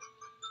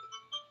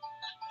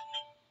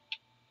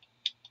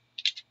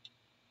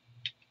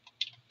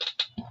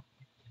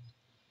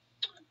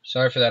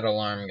 Sorry for that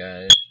alarm,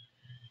 guys.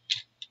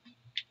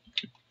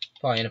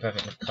 Probably end up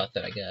having to cut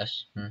that, I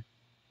guess.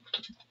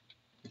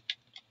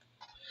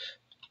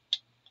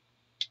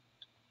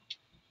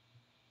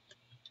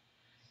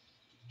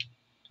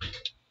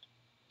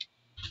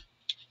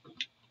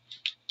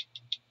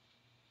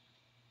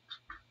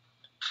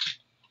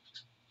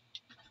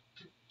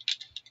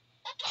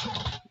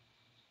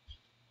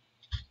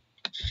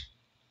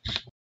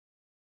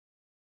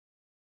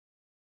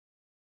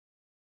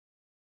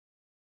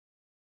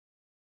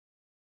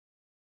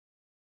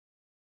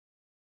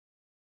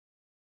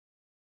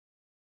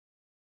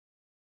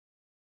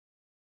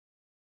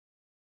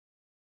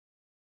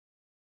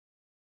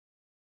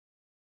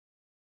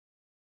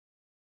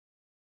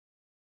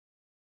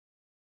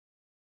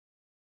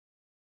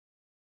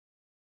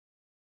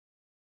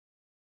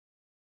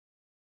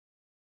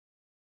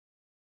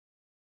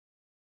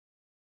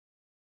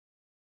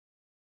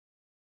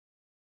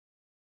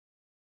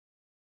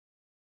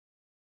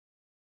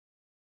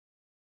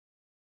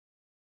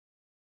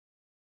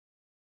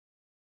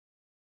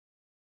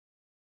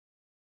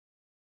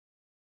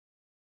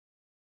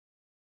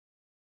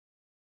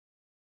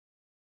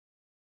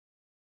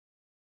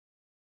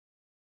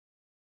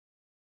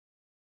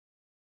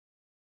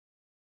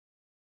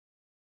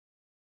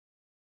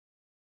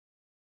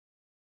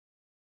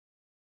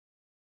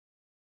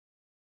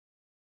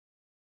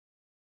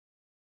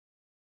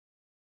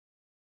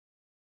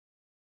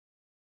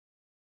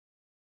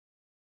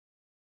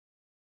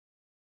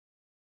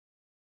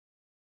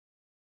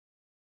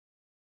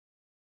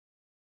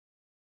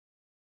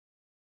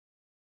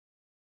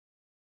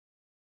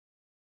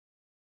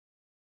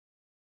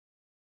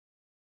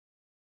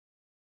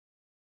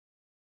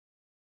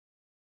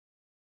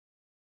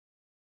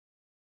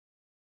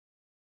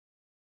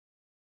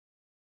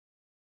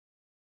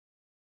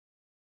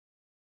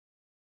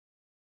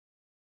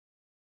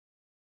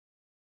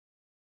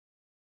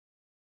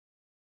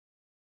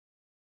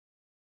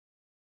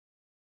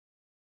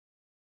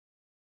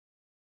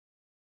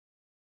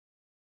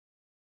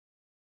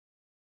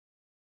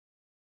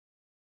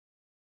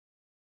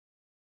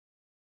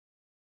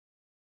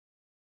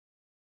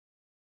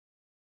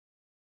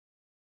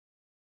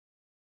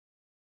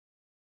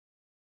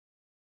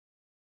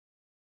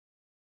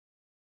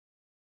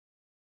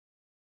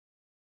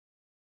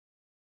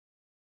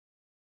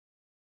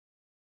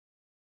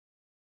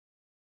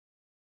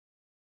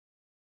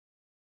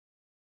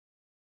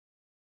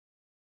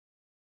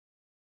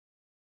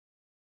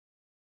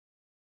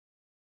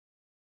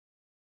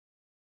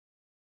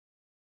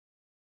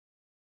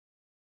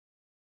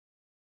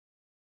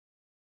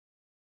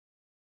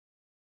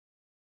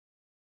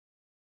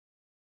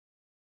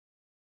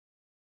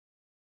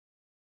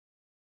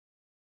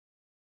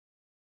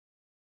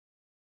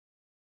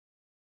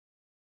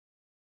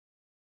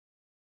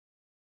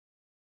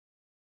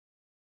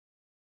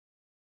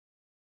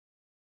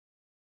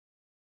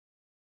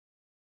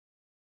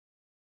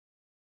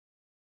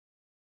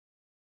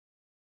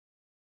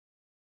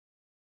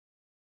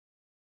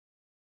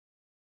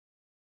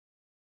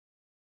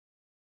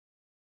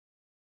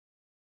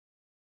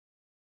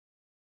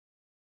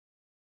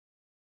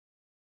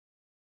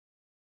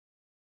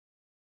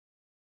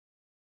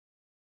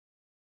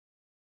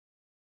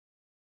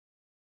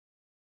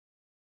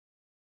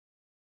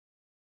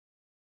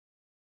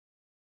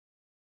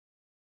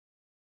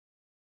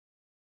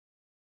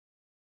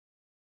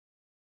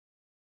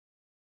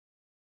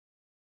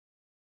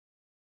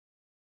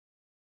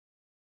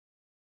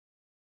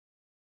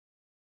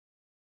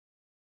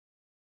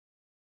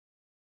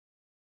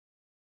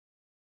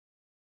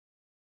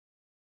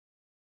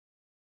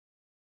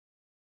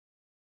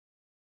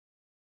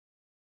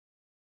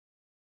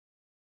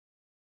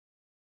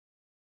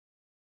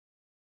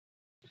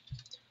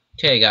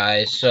 Okay,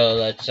 guys, so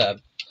let's,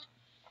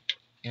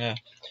 yeah.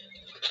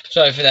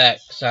 Sorry for that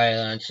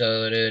silence,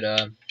 so, dude,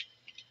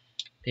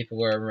 people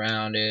were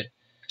around, dude,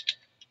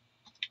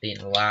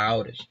 being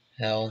loud as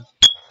hell.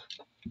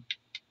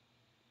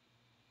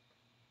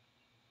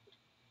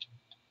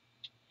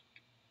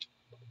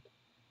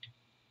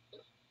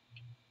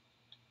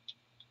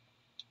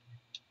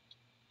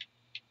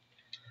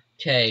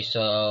 Okay,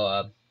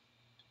 so,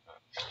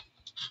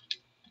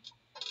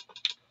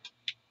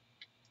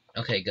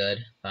 okay, good,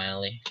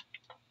 finally.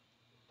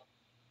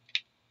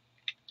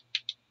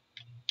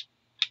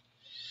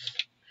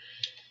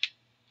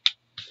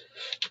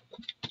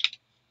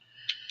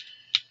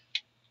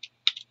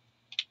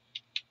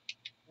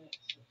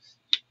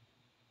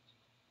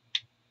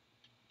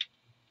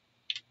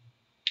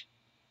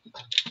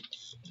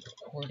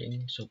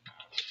 Recording, so,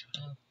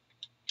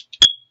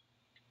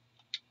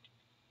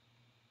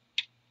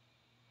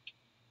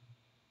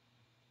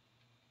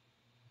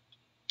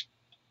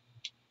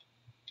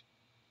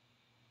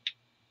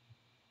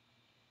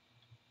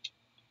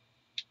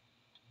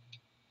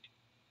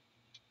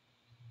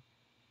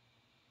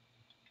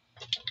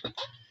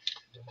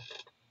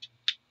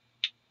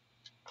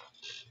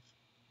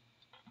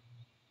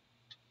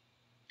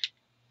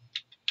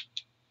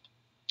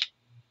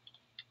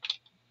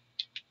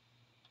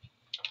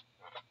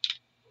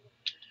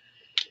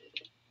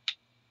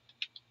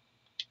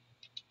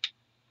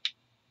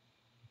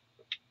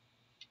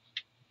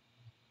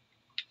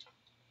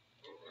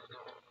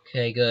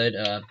 okay, good,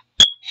 that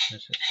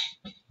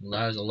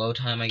was a low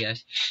time, I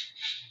guess.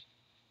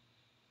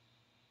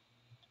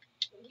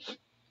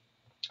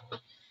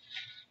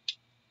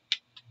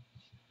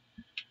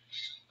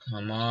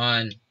 Come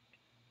on. Did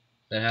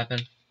that happen?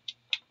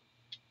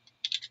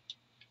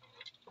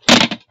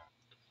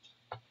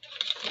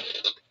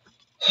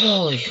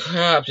 Holy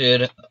crap,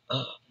 dude.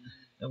 I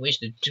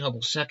wasted a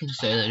couple seconds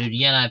there, dude.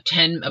 Yeah, I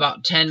have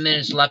about 10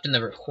 minutes left in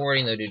the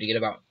recording, though, dude, to get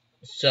about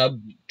sub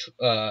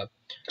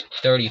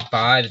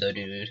 35, though,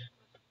 dude.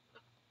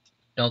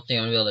 Don't think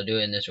I'm gonna be able to do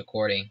it in this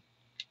recording.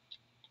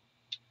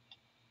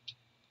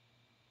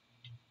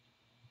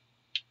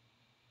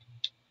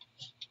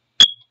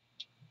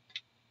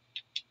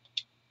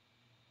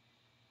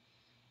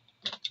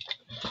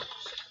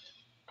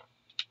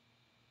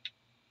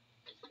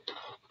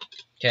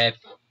 Okay.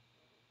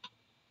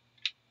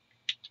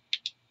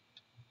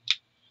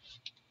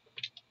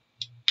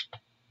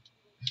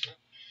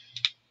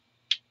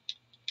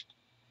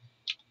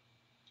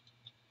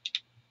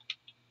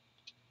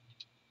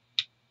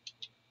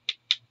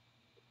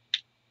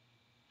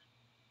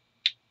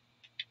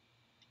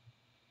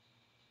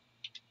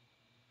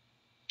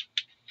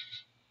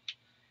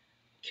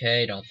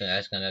 Okay, don't think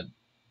that's gonna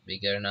be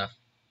good enough.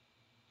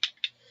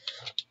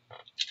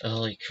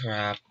 Holy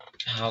crap.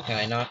 How can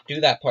I not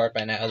do that part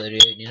by now, though,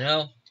 dude, you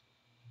know?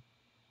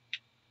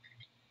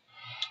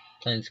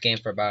 Playing this game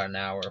for about an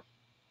hour.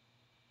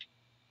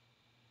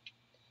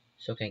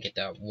 Still can't get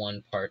that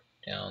one part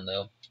down,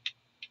 though.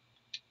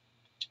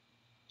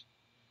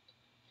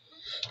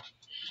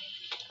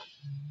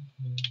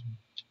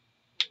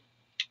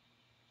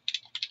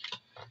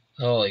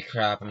 Holy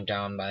crap, I'm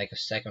down by like a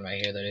second right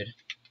here, though, dude.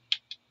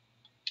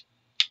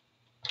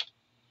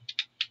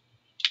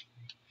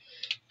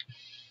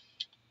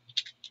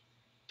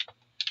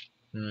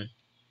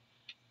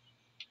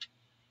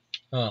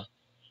 Oh,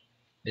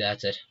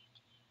 that's it.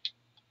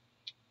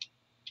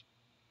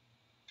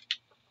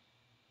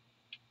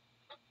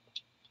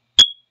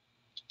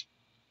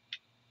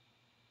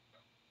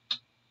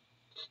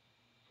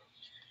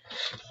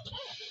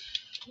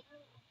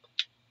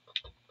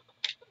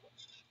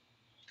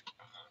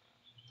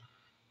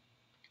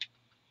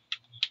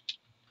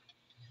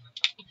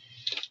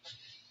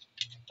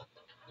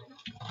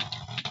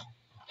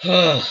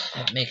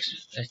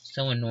 That's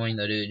so annoying,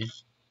 though, dude.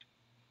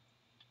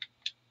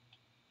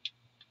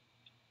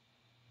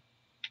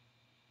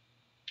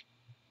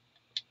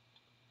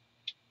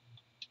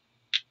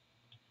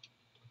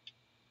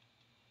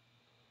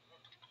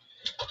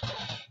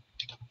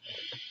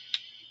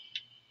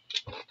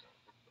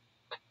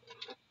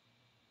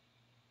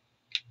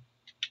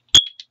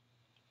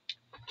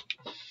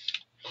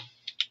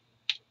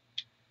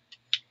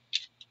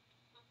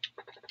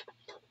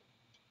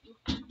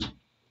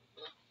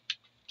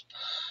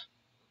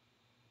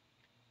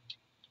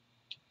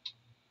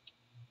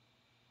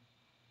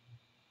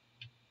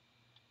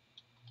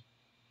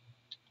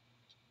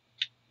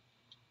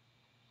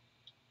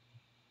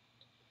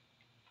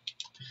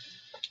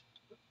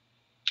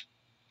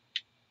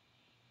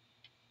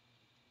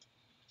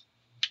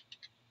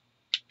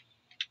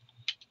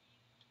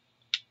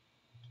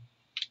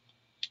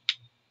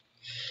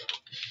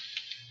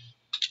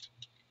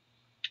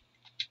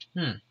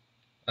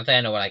 I think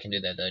I know what I can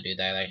do there, though, dude.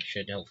 That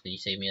should hopefully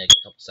save me like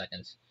a couple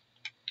seconds.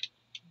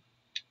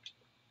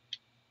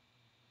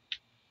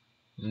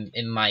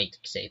 It might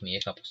save me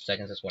a couple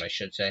seconds, that's what I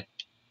should say.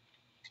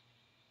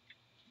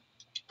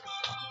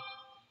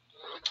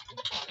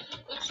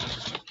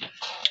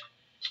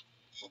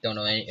 Don't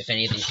know if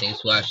any of these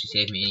things will actually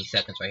save me any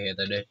seconds right here,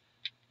 though, dude.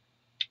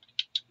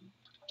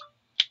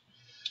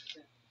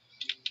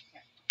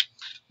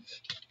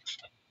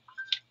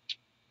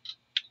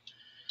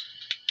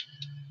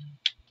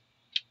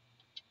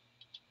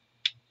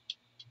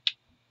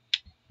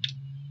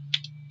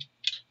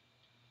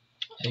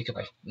 Think if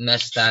I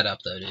messed that up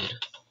though, dude.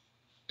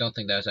 Don't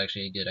think that was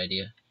actually a good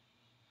idea.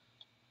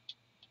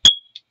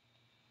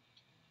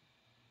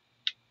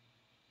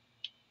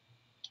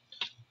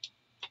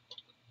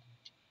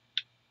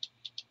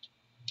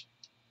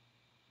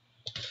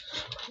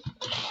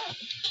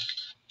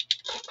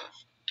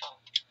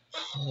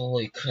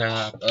 Holy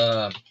crap.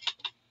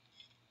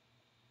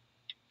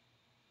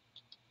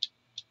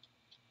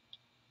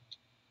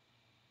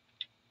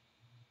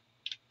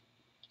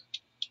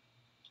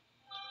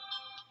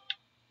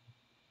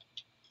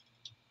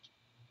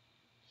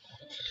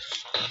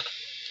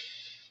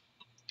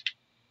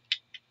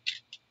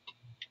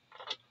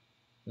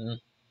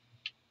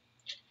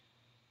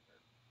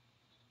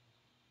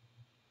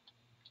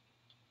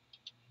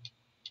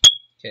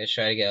 Okay, let's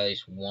try to get at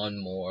least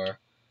one more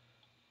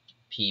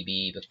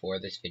PB before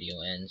this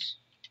video ends.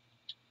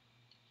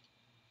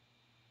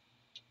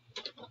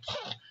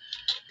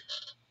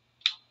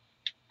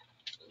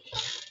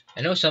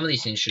 I know some of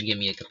these things should give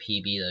me like a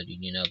PB though,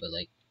 dude, you know, but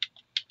like...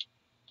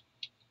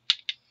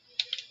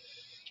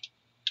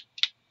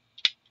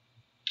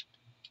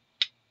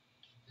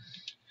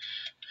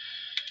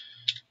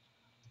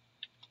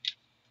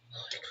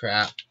 Holy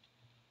crap.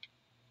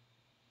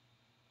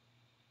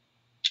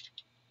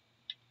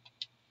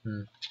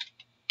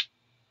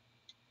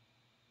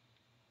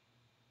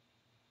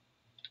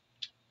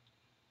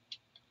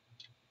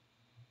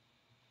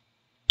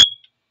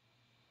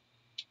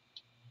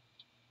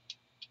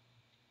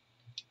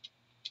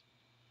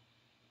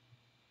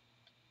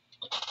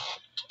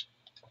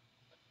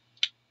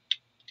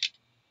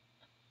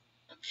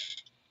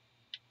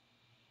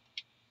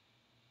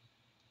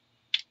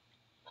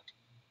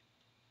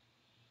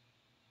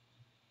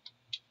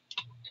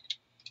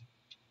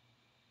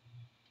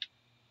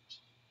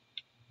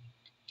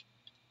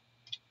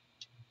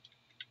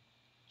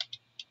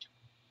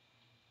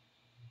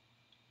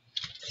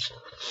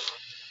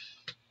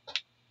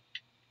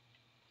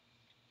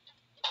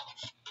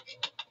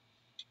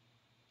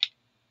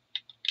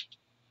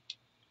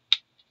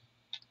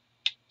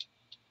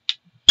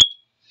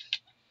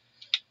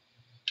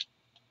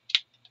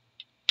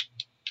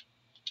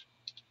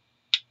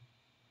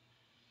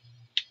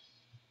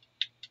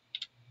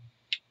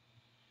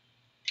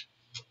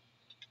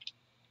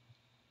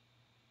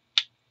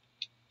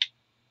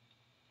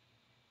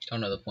 Don't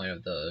know the point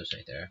of those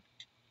right there.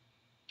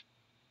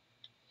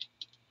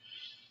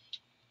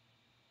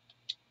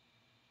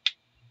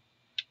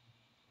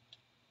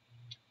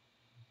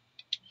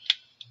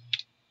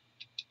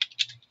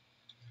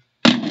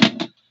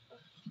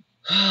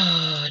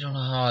 I don't know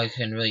how I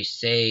can really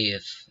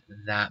save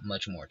that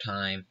much more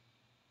time.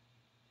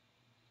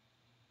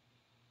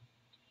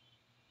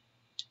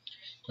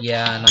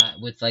 Yeah,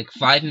 and with like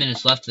 5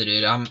 minutes left to do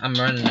it, I'm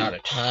running out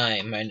of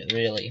time, and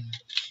really.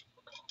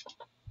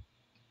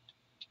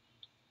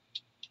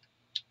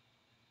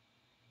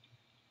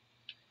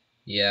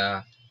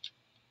 Yeah.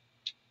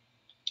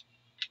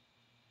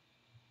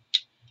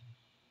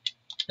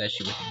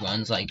 Especially with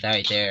runs like that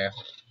right there.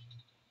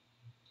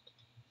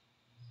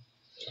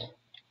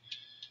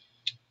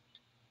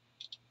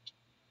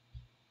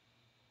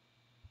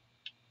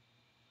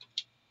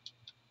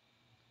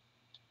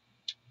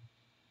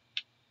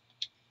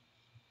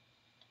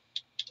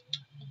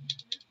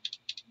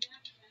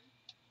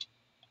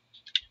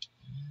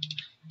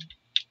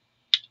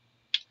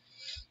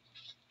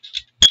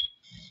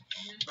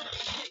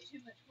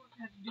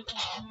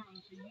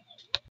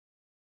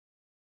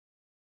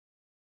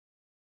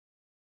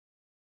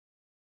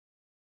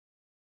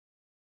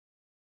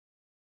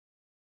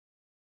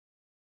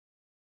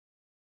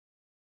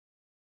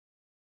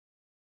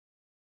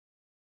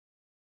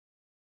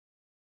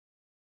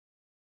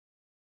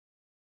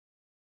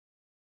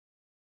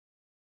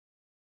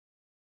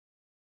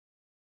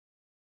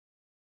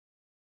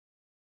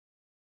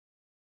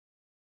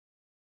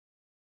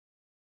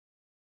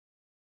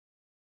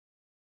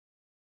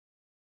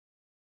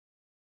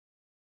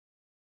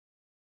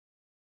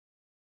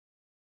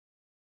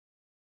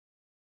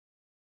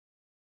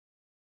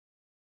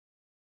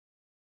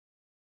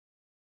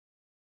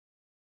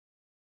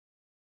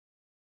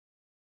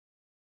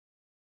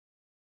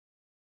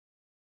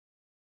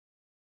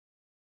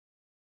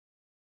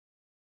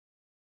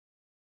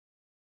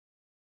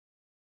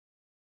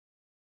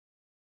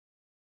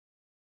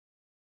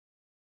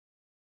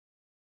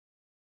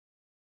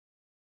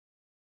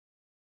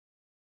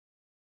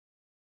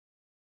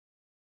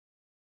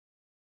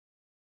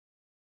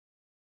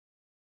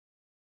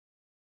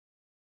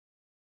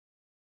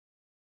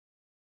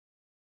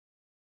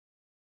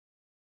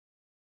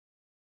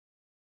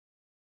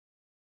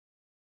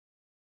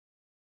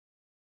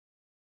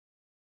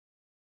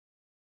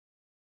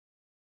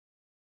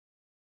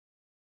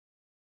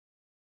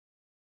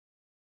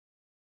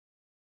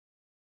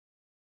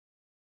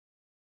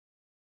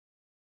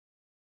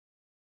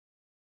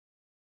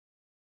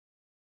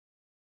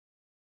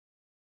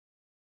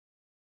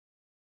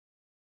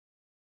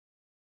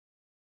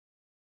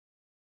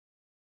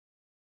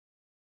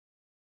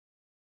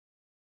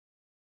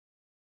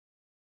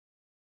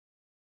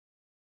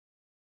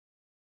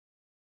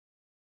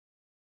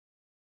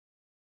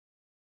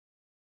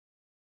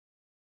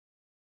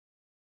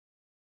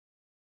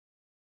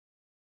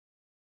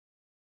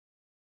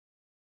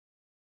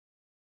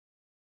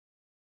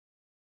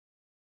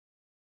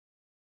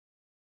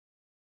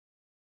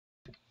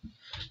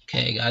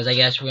 Okay, guys, I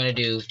guess we're gonna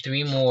do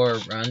 3 more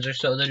runs or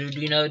so, dude,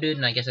 you know, dude,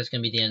 and I guess that's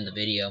gonna be the end of the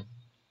video.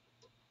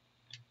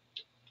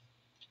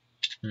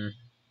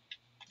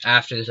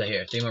 After this right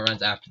here. 3 more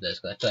runs after this,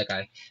 because I feel like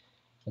I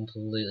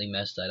completely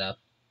messed that up.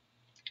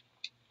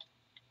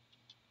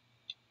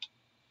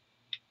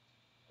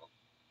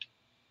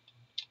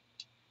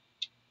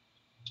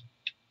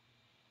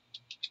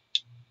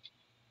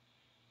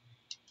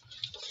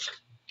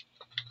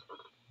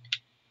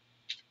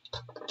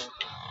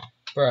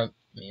 Bro,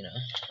 you know.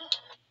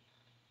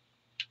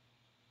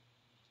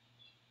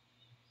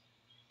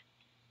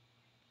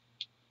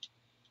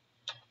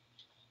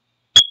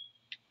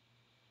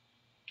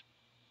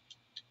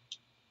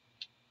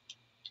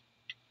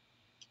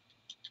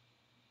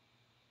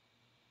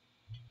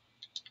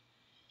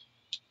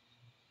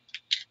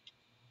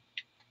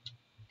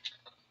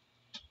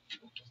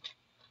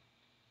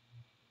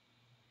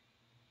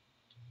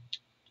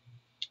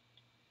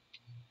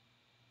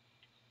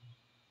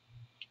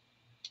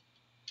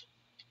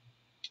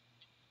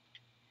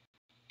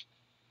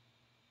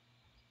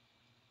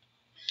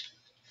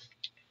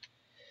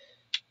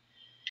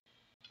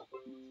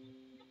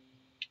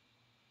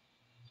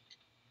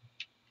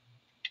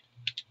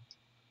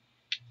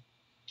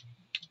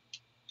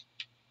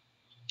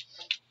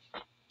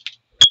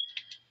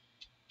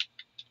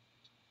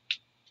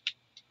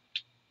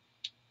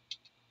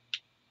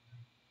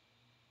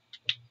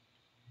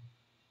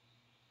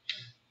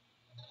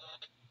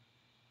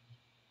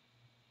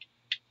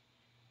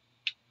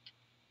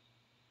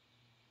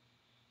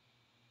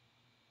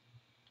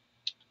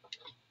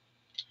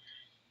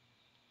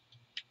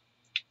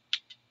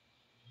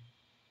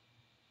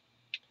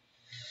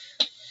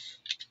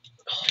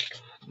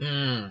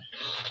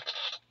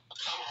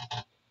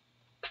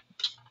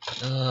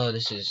 Oh,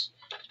 this is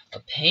a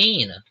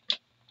pain.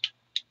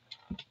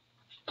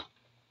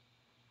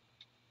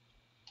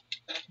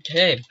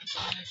 Okay,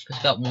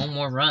 just got 1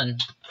 more run.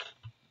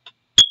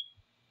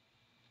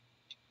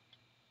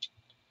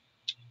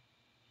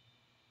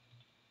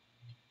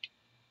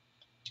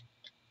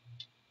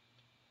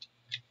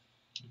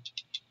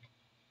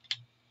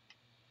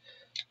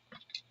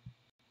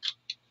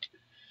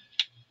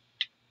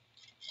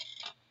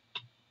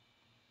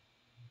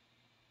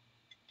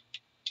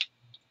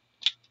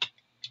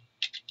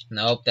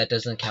 Nope, that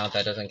doesn't count,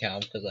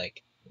 because,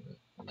 like,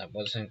 that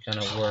wasn't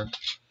gonna work.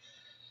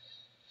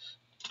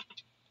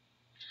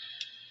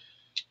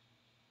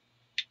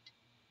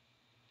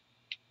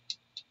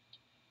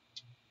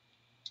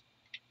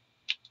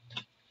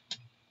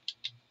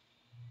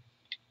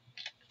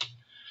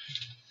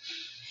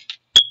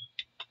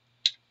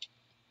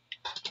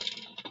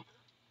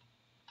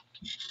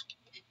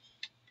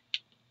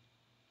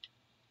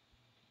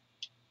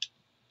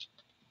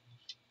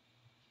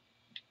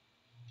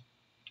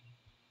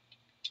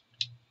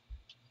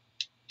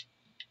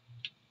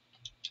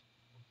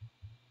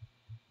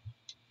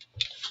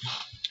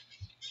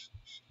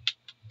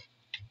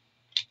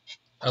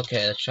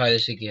 Okay, let's try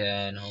this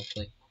again,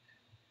 hopefully.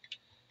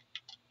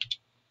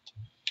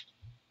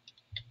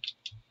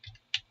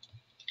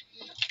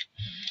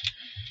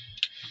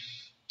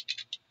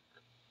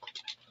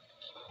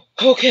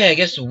 Okay, I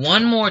guess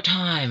 1 more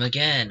time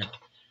again.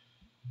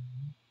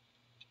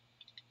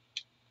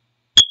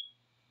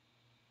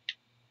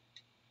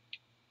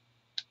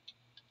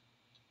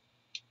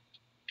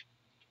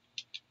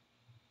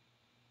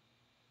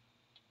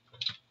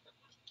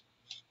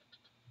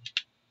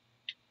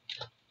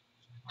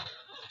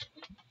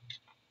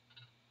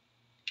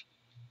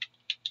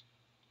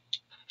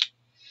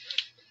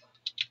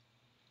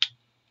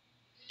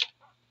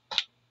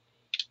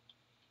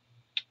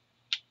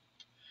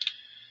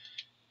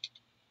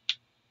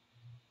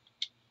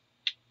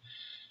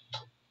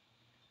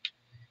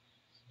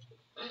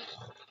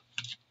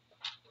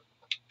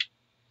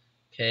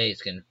 Okay,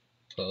 it's getting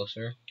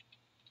closer.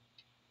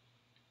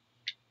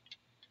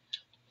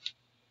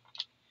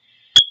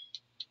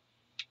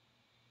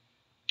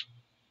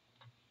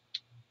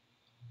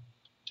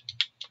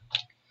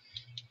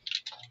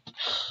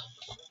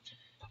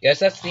 Guess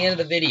that's the end of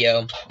the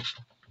video.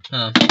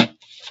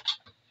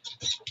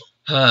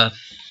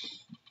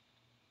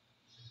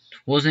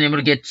 Wasn't able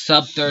to get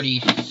sub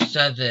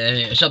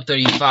 37, sub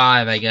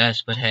 35, I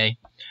guess, but hey.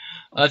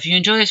 If you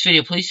enjoy this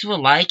video, please leave a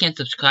like and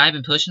subscribe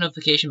and push the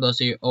notification bell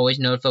so you're always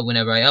notified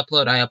whenever I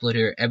upload. I upload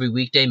here every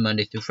weekday,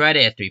 Monday through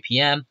Friday at 3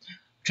 p.m. I'm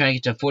trying to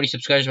get to 40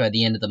 subscribers by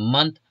the end of the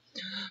month.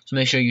 So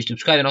make sure you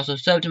subscribe and also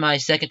sub to my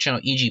second channel,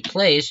 EG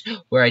Plays,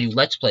 where I do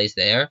Let's Plays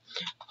there.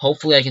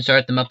 Hopefully I can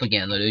start them up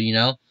again, though, dude, you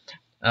know.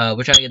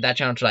 We're trying to get that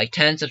channel to like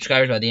 10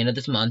 subscribers by the end of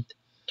this month.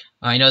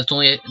 I know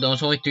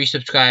there's only 3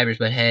 subscribers,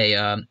 but hey,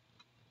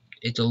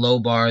 it's a low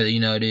bar, you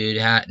know, dude.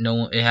 It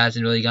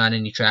hasn't really gotten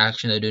any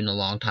traction, though, dude, in a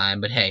long time.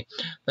 But hey,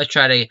 let's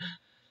try to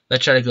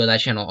grow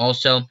that channel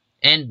also.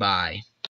 And bye.